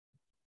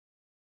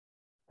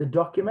 The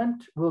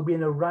document will be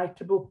in a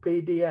writable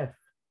PDF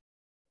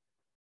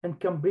and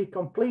can be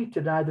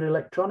completed either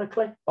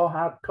electronically or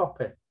hard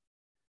copy.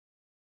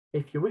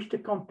 If you wish to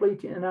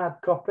complete it in hard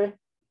copy,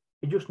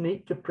 you just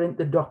need to print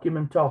the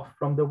document off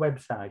from the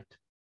website,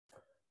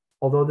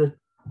 although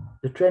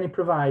the training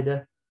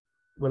provider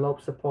will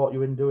help support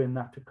you in doing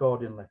that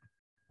accordingly.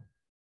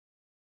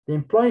 The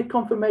employer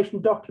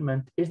confirmation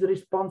document is the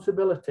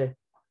responsibility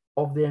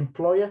of the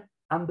employer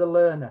and the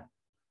learner,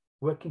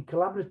 working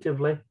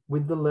collaboratively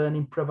with the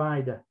learning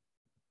provider.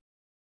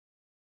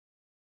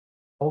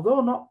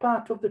 Although not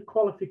part of the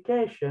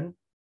qualification,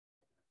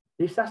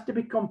 this has to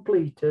be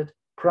completed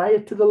prior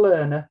to the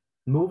learner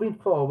moving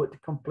forward to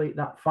complete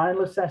that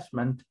final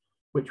assessment,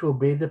 which will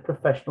be the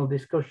professional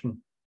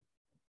discussion.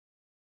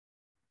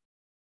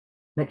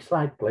 Next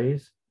slide,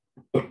 please.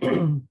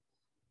 Here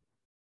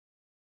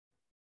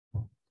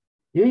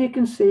you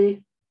can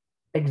see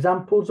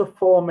examples of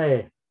Form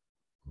A.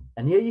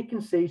 And here you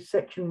can see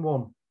section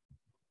 1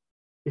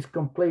 is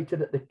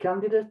completed at the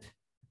candidate,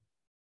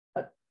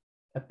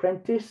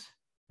 apprentice,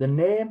 the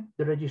name,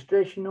 the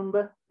registration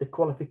number, the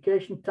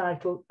qualification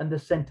title, and the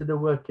centre they're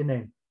working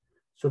in.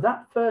 So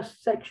that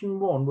first section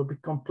 1 will be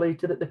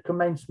completed at the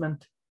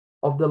commencement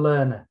of the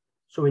learner.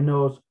 So he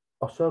knows,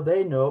 or so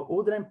they know,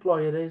 who their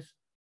employer is,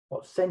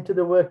 what centre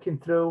they're working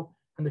through,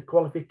 and the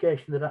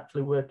qualification they're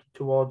actually working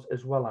towards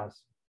as well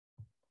as.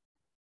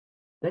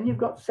 Then you've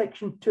got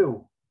section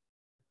 2,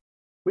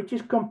 which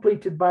is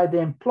completed by the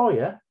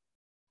employer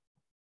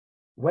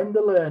when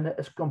the learner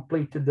has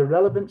completed the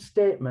relevant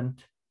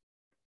statement.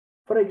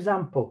 For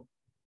example,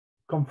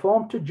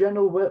 conform to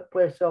general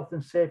workplace health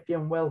and safety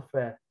and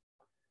welfare.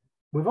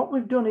 What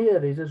we've done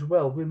here is as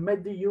well, we've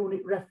made the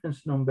unit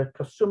reference number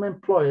because some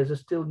employers are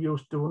still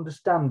used to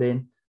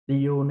understanding the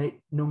unit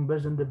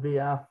numbers and the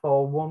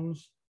VR41s,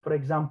 for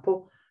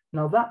example.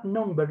 Now that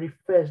number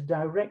refers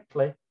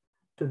directly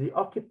to the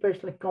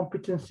occupational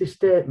competency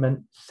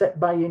statement set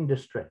by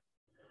industry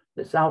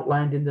that's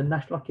outlined in the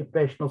National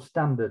Occupational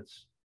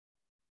Standards.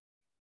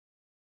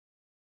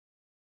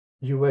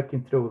 You're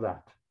working through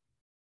that.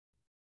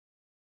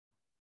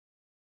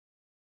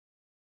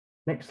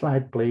 Next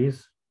slide,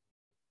 please.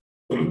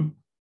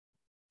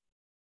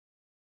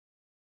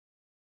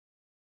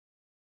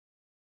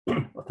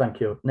 Well, thank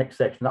you. Next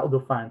section, that'll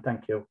do fine,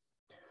 thank you.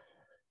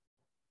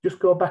 Just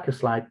go back a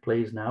slide,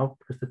 please, now,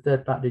 because the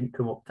third part didn't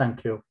come up,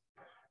 thank you.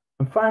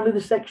 And finally,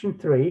 the section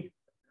 3,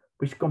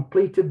 which is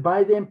completed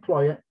by the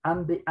employer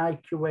and the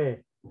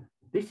IQA.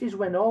 This is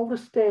when all the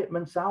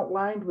statements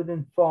outlined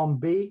within Form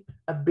B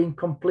have been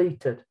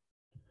completed.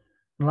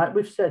 And like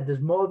we've said, there's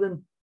more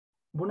than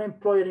one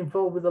employer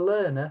involved with a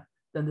learner,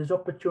 then there's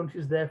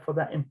opportunities there for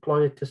that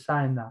employer to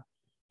sign that.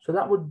 So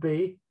that would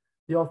be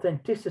the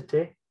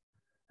authenticity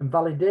and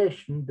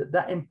validation that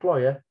that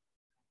employer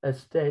has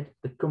stated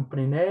the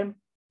company name,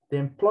 the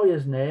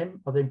employer's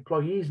name, or the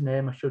employee's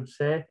name, I should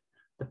say,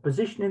 the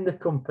position in the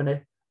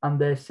company, and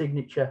their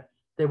signature.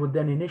 They would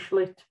then initial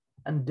it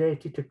and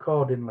date it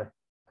accordingly.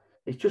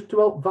 It's just to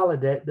help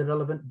validate the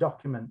relevant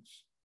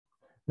documents.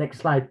 Next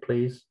slide,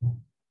 please.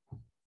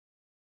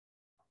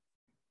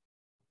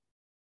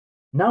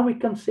 Now we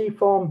can see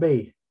Form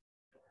B.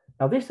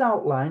 Now this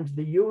outlines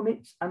the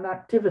units and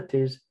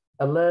activities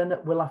a learner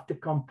will have to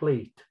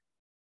complete.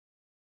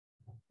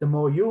 The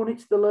more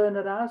units the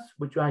learner has,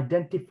 which are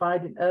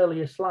identified in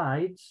earlier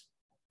slides,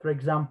 for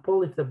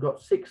example, if they've got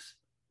 6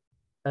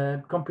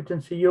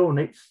 competency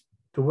units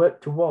to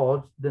work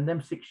towards, then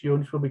them 6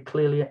 units will be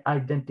clearly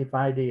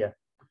identified here.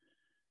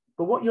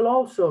 But what you'll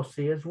also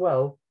see as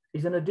well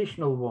is an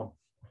additional one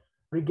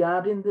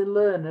regarding the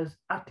learner's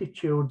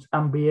attitudes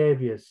and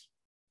behaviours.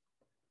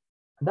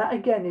 And that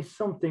again is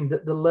something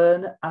that the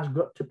learner has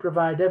got to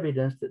provide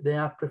evidence that they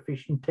are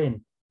proficient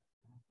in.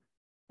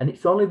 And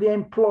it's only the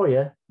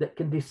employer that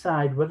can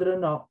decide whether or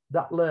not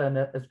that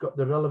learner has got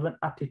the relevant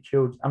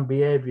attitudes and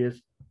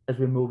behaviours as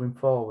we're moving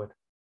forward.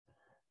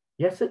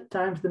 Yes, at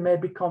times there may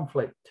be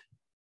conflict,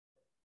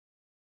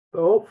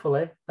 but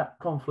hopefully that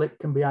conflict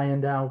can be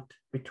ironed out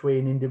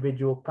between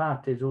individual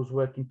parties who's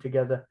working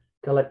together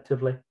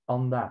collectively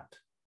on that.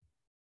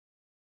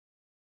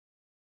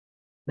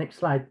 Next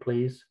slide,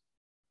 please.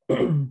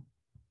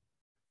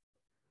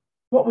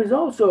 What we've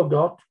also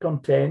got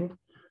contained,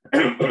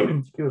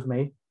 excuse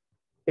me,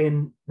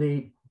 in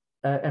the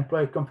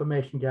employer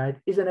confirmation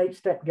guide is an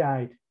 8-step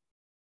guide.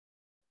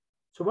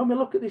 So when we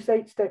look at this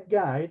 8-step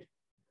guide,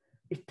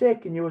 it's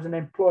taking you as an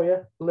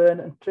employer,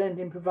 learner and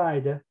training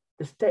provider,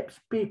 the steps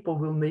people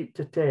will need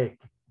to take.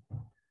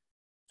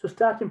 So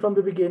starting from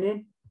the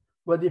beginning,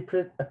 where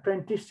the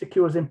apprentice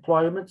secures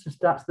employment and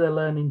starts their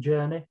learning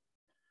journey.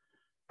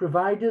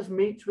 Providers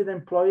meets with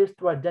employers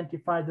to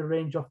identify the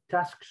range of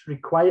tasks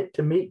required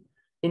to meet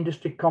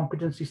industry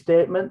competency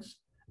statements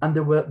and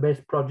the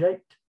work-based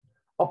project.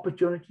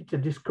 Opportunity to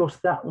discuss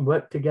that and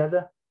work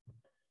together.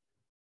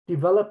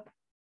 Develop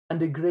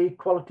and agree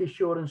quality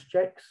assurance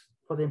checks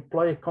for the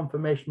employer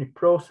confirmation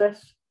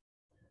process.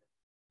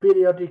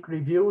 Periodic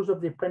reviews of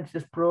the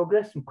apprentice's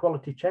progress and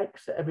quality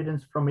checks,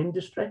 evidence from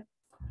industry.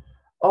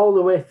 All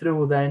the way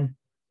through then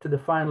to the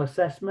final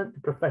assessment,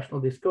 the professional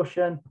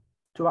discussion,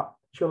 to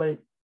actually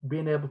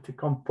being able to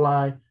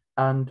comply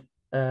and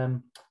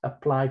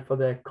apply for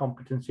their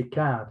competency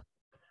card.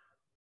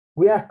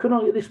 We are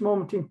currently at this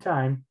moment in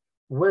time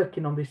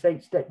working on this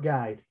 8-step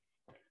guide.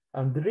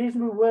 And the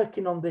reason we're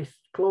working on this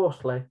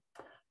closely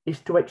is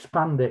to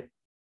expand it,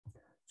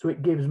 so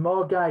it gives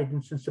more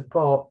guidance and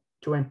support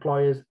to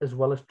employers as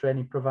well as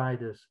training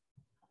providers.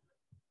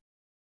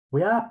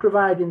 We are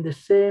providing the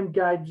same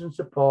guidance and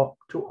support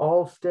to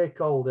all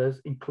stakeholders,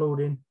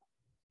 including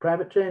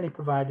private training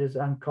providers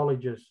and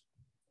colleges.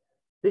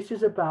 This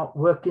is about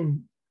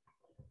working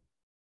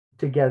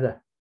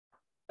together,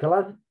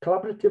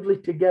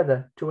 collaboratively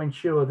together, to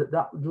ensure that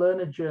that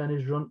learner journey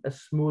is run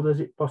as smooth as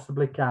it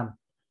possibly can.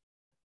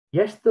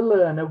 Yes, the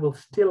learner will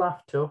still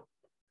have to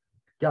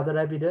gather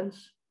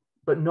evidence,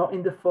 but not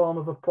in the form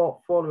of a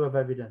portfolio of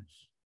evidence.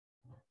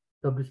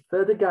 There'll be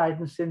further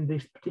guidance in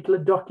this particular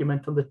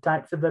document on the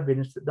types of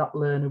evidence that that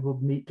learner will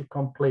need to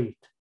complete.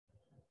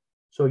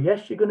 So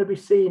yes, you're going to be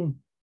seeing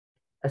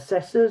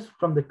assessors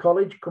from the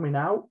college coming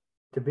out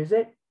to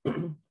visit,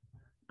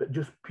 but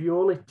just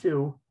purely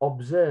to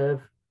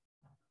observe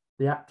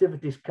the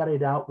activities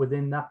carried out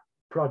within that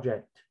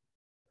project,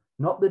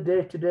 not the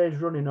day-to-days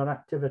running on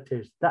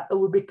activities. That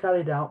will be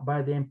carried out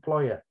by the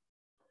employer,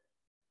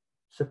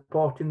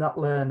 supporting that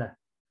learner.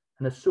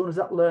 And as soon as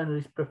that learner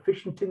is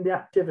proficient in the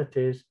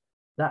activities,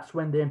 that's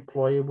when the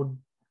employer would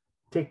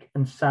tick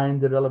and sign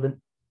the relevant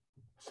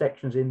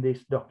sections in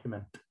this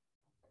document.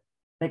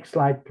 Next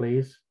slide,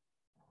 please.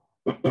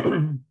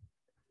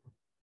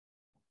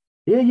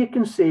 Here you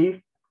can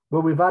see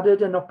where we've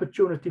added an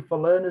opportunity for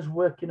learners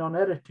working on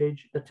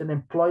heritage that an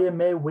employer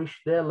may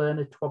wish their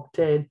learner to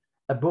obtain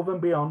above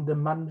and beyond the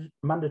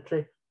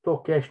mandatory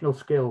vocational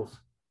skills.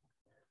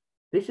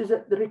 This is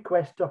at the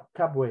request of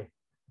CABWE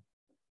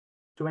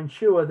to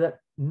ensure that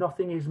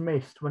nothing is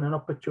missed when an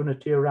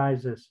opportunity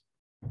arises.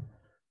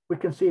 We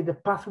can see the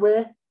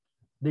pathway,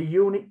 the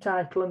unit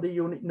title and the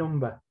unit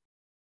number.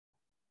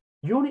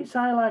 Units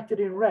highlighted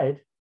in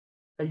red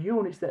are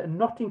units that are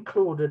not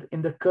included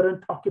in the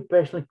current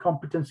occupational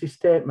competency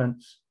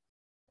statements.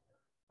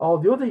 All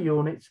the other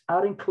units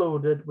are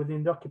included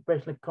within the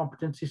occupational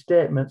competency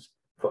statements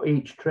for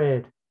each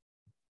trade.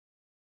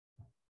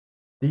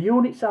 The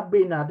units have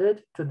been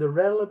added to the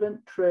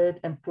relevant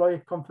trade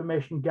employer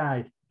confirmation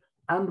guide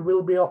and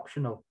will be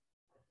optional.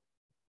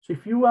 So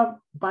if you are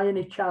by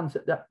any chance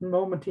at that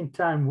moment in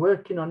time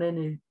working on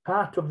any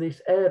part of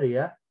this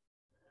area,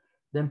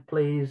 then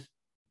please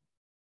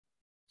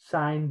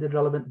sign the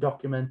relevant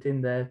document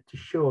in there to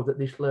show that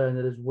this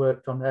learner has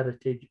worked on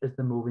heritage as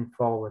they're moving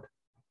forward.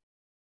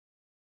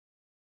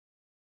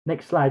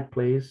 Next slide,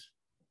 please.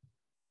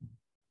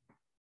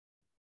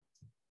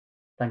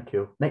 Thank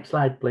you. Next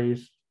slide,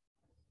 please.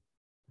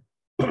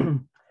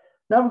 Now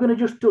we're going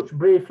to just touch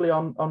briefly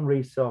on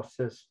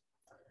resources.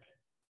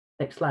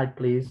 Next slide,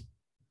 please.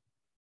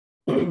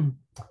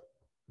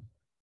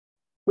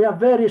 We have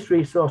various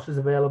resources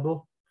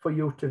available for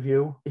you to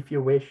view if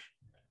you wish.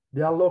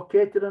 They are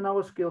located on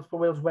our Skills for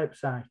Wales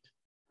website.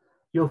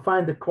 You'll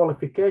find the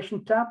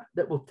qualification tab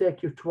that will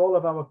take you to all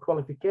of our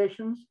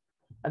qualifications,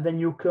 and then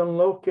you can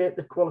locate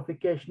the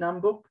qualification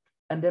handbook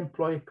and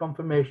employer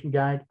confirmation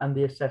guide and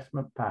the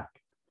assessment pack.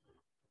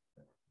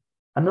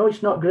 I know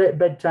it's not great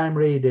bedtime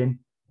reading,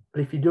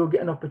 but if you do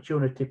get an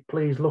opportunity,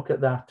 please look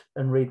at that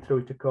and read through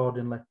it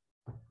accordingly.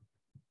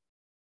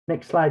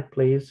 Next slide,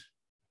 please.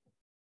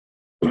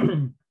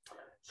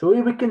 So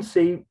here we can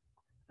see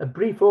a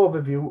brief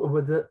overview of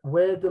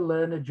where the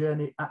learner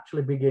journey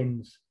actually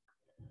begins.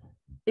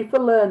 If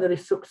a learner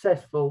is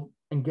successful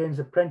and gains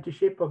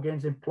apprenticeship or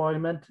gains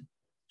employment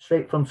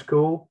straight from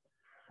school,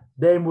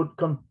 they would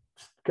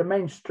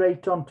commence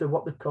straight on to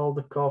what they call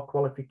the core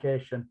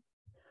qualification.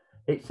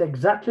 It's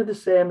exactly the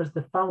same as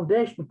the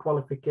foundation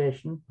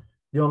qualification.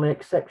 The only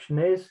exception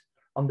is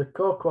on the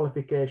core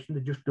qualification,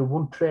 they just do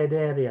one trade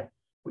area,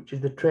 which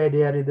is the trade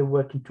area they're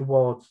working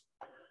towards,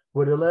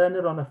 where a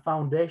learner on a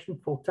foundation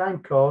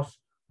full-time course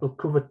will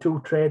cover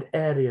 2 trade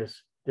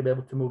areas to be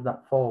able to move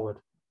that forward.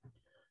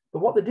 But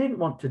what they didn't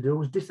want to do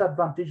was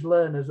disadvantage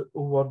learners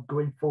who are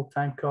going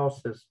full-time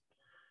courses.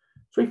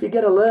 So if you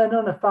get a learner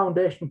on a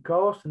foundation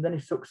course and then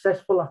is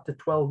successful after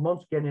 12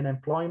 months gaining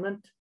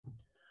employment,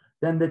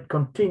 then they'd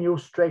continue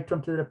straight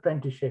onto their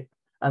apprenticeship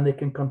and they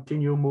can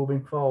continue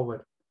moving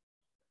forward.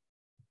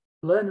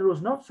 Learner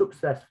who's not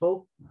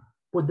successful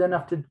would then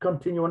have to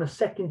continue on a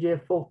second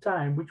year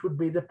full-time, which would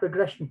be the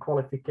progression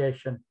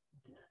qualification.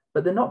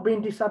 But they're not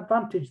being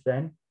disadvantaged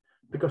then,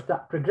 because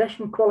that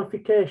progression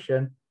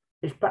qualification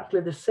is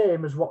practically the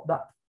same as what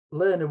that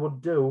learner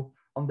would do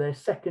on their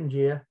second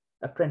year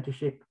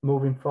apprenticeship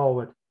moving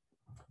forward.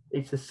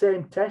 It's the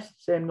same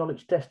test, same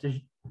knowledge test as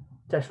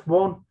test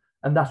 1,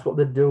 and that's what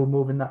they do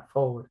moving that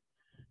forward.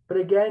 But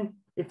again,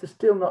 if they're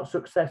still not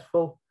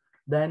successful,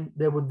 then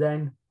they would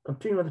then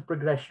continue the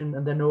progression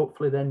and then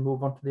hopefully then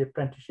move on to the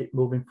apprenticeship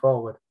moving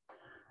forward.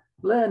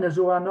 Learners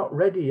who are not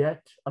ready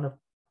yet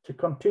to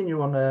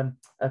continue on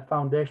a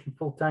foundation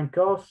full-time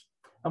course,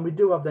 and we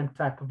do have them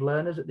type of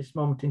learners at this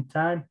moment in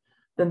time,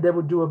 then they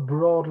would do a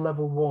broad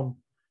level 1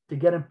 to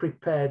get them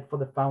prepared for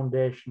the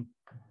foundation.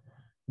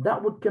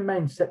 That would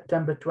commence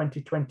September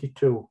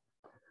 2022.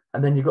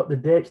 And then you've got the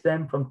dates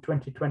then from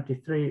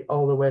 2023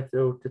 all the way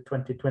through to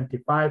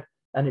 2025,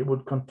 and it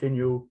would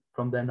continue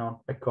from then on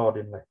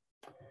accordingly.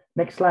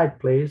 Next slide,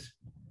 please.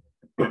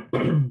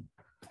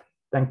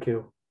 Thank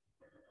you.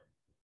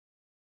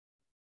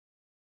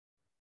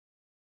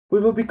 We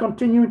will be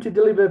continuing to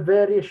deliver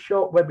various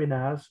short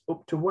webinars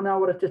up to 1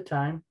 hour at a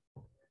time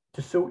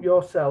to suit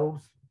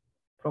yourselves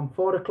from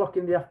 4 o'clock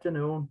in the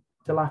afternoon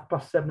till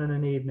 7:30 in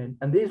an evening.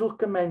 And these will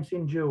commence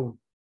in June.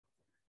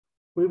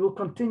 We will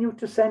continue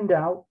to send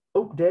out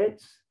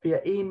updates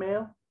via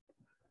email.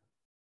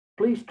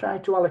 Please try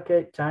to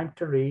allocate time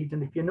to read.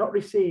 And if you're not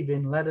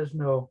receiving, let us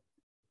know.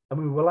 And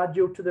we will add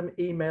you to the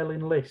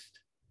emailing list.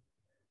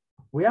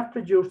 We have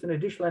produced an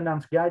additional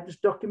enhanced guidance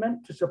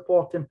document to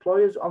support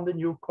employers on the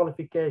new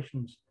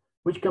qualifications,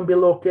 which can be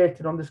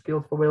located on the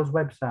Skills for Wales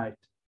website.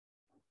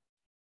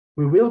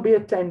 We will be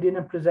attending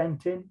and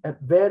presenting at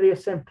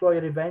various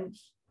employer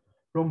events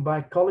run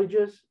by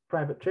colleges,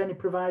 private training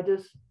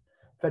providers,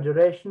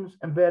 federations,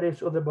 and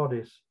various other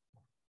bodies.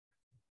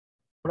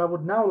 What I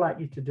would now like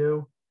you to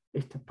do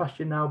is to pass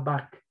you now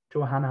back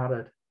to Hannah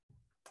Harrod.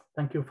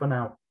 Thank you for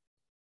now.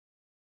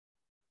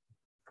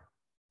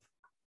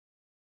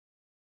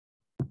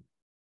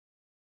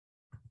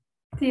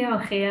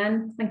 Diolch,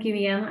 Ian. Thank you,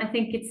 Ian. I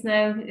think it's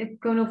now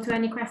going up to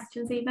any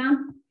questions,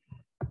 Ivan?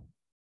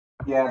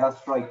 Yeah,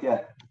 that's right,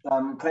 yeah.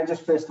 Can I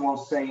just first of all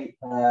say,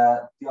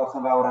 diolch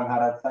yn fawr,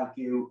 Angharad, thank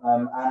you.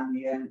 And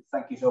Ian,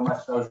 thank you so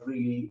much, that was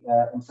really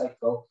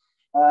insightful.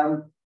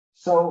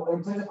 So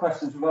in terms of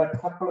questions, we've got a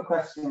couple of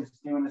questions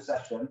during the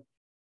session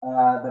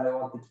that I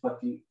wanted to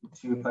put to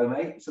you, if I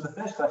may. So the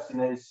first question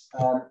is,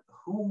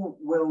 who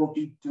will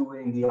be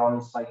doing the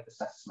on-site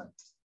assessment?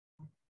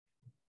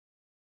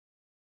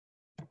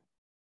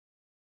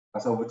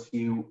 That's over to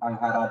you,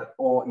 Angharad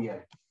or Ian.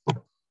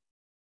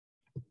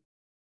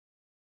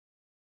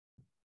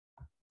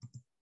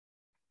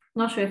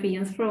 Not sure if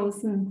Ian's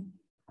frozen.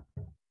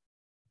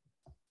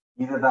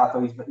 Either that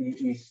or he's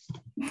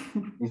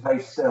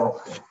very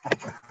still.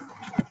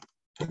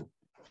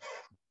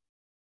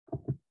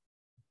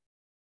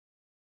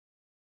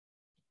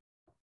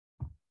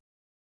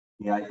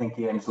 Yeah, I think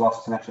Ian's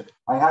lost connection.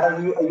 Angharad,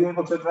 are you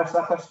able to address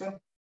that question?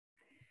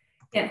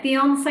 Yeah, the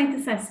on-site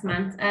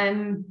assessment.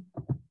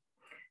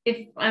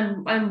 If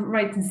I'm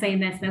right in saying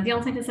this now, the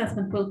on-site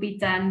assessment will be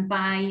done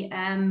by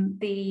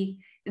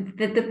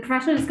the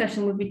professional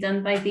discussion will be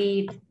done by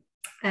the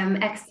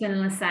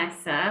external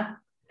assessor,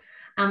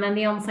 and then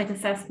the on-site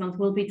assessment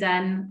will be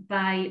done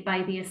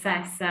by the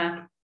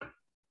assessor.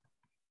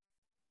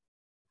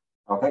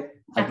 Okay.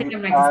 I think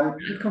I'm right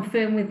to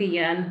confirm with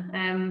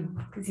Ian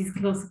because he's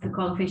closer to the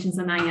qualifications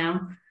than I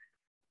am.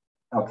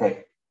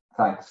 Okay,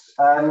 thanks.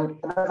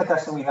 Another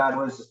question we had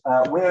was,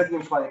 where are the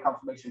employer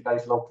confirmation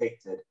guides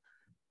located?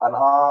 And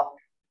are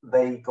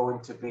they going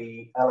to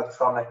be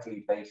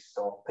electronically based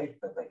or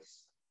paper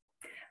based?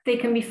 They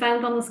can be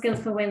found on the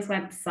Skills for Wales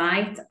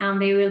website, and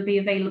they will be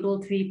available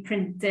to be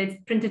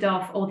printed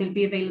off, or they'll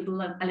be available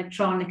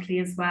electronically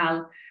as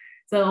well.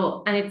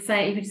 So, and it's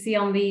you could see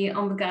on the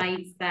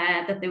guides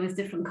there that there was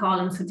different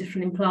columns for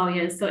different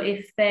employers. So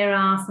if there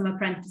are some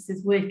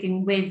apprentices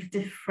working with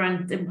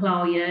different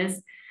employers,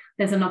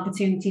 there's an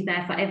opportunity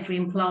there for every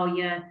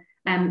employer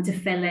to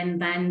fill in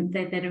then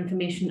their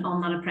information on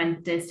that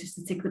apprentice, just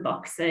to tick the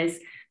boxes.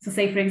 So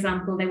say, for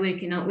example, they're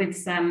working out with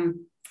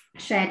some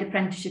shared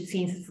apprenticeship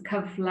schemes for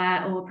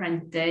cover or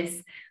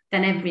apprentice,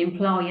 then every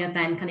employer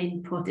then can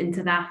input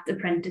into that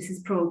apprentice's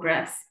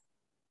progress.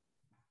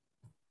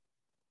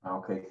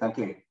 Okay, thank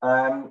you.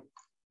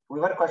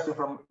 We've had a question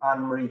from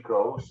Anne-Marie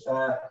Groves.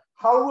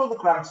 How will the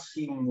grant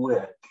scheme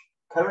work?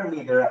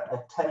 Currently, there are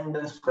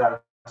attendance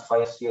grants by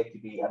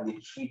CITB and the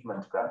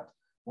achievement grant.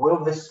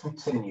 Will this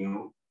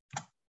continue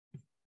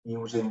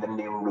using the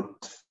new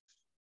route?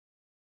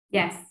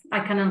 Yes, I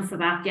can answer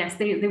that. Yes,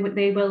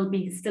 they will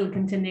be still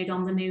continued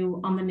on the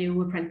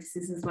new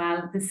apprentices as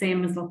well, the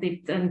same as what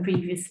they've done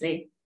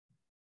previously.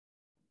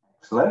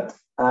 Excellent.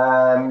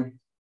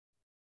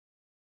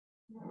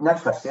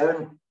 Next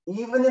question.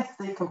 Even if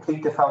they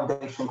complete a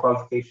foundation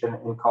qualification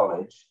in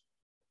college,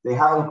 they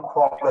haven't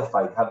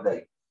qualified, have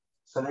they?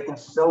 So they can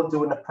still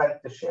do an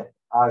apprenticeship,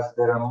 as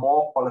there are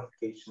more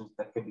qualifications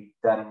that can be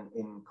done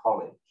in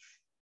college.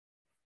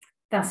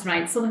 That's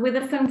right. So with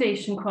a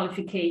foundation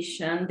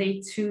qualification, they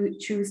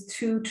choose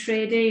 2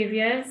 trade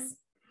areas.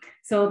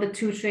 So the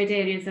 2 trade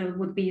areas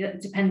would be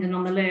dependent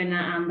on the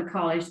learner and the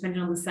college,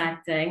 depending on the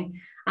setting.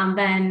 And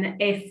then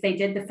if they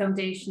did the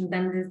foundation,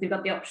 then they've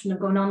got the option of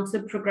going on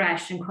to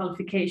progression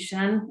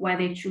qualification, where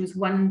they choose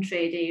 1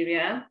 trade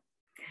area,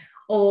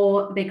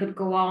 or they could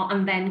go on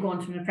and then go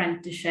on to an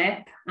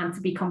apprenticeship and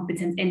to be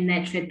competent in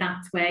their trade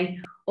that way,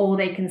 or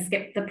they can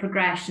skip the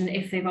progression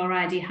if they've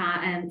already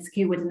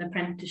secured an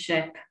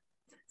apprenticeship.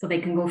 So they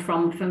can go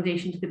from the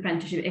foundation to the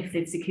apprenticeship if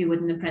they've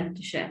secured an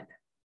apprenticeship.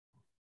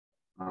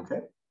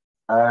 Okay.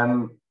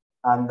 And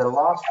the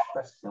last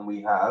question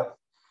we have,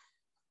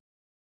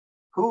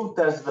 who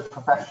does the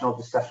professional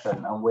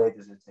discussion and where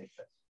does it take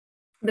us?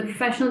 The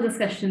professional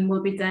discussion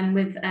will be done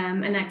with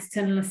an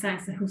external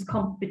assessor who's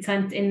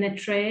competent in their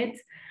trade,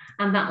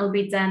 and that will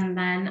be done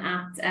then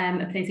at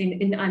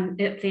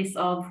a place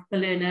of the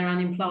learner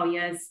and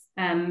employer's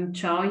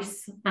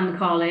choice and the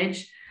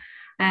college.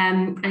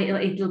 And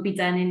it'll be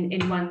done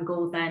in one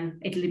go then.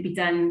 It'll be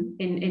done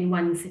in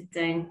one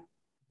sitting.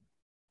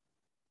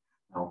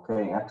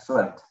 Okay,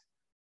 excellent.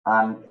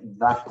 And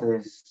that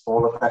is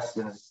all the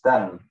questions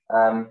done.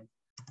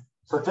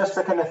 So just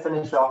to kind of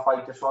finish off,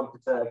 I just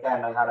wanted to,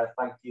 again, I had to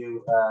thank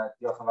you,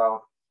 diolch yn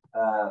fawr,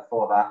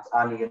 for that.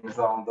 Annie as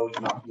well, those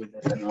not with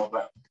us anymore,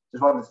 but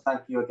just wanted to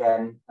thank you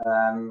again.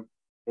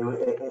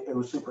 It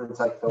was super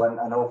insightful,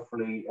 and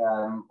hopefully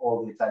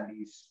all the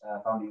attendees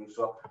found it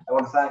useful. I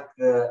want to thank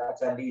the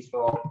attendees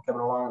for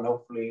coming along, and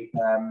hopefully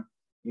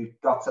you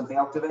got something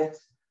out of it.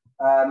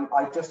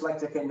 I'd just like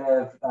to kind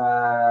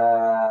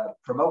of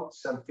promote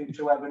some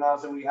future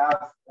webinars that we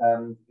have.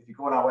 If you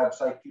go on our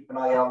website, keep an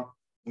eye on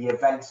the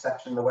events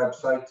section of the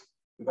website.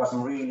 We've got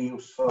some really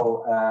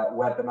useful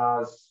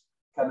webinars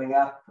coming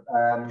up.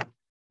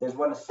 There's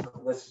one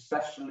that's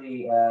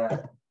especially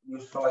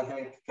useful, I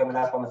think, coming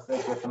up on the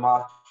 30th of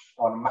March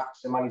on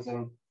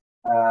maximising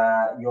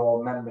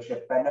your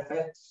membership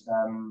benefits.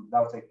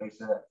 That'll take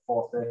place at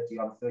 4:30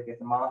 on the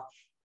 30th of March.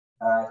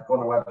 Go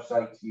on the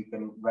website, you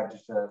can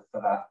register for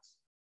that.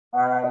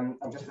 And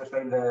just to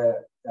explain,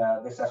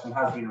 this session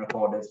has been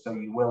recorded, so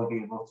you will be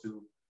able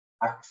to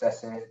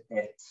access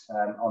it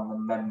on the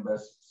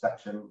members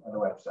section of the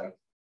website.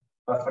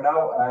 But for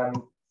now,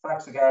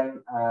 thanks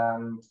again,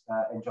 and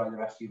enjoy the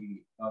rest of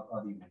the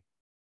evening.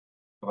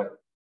 Bye-bye.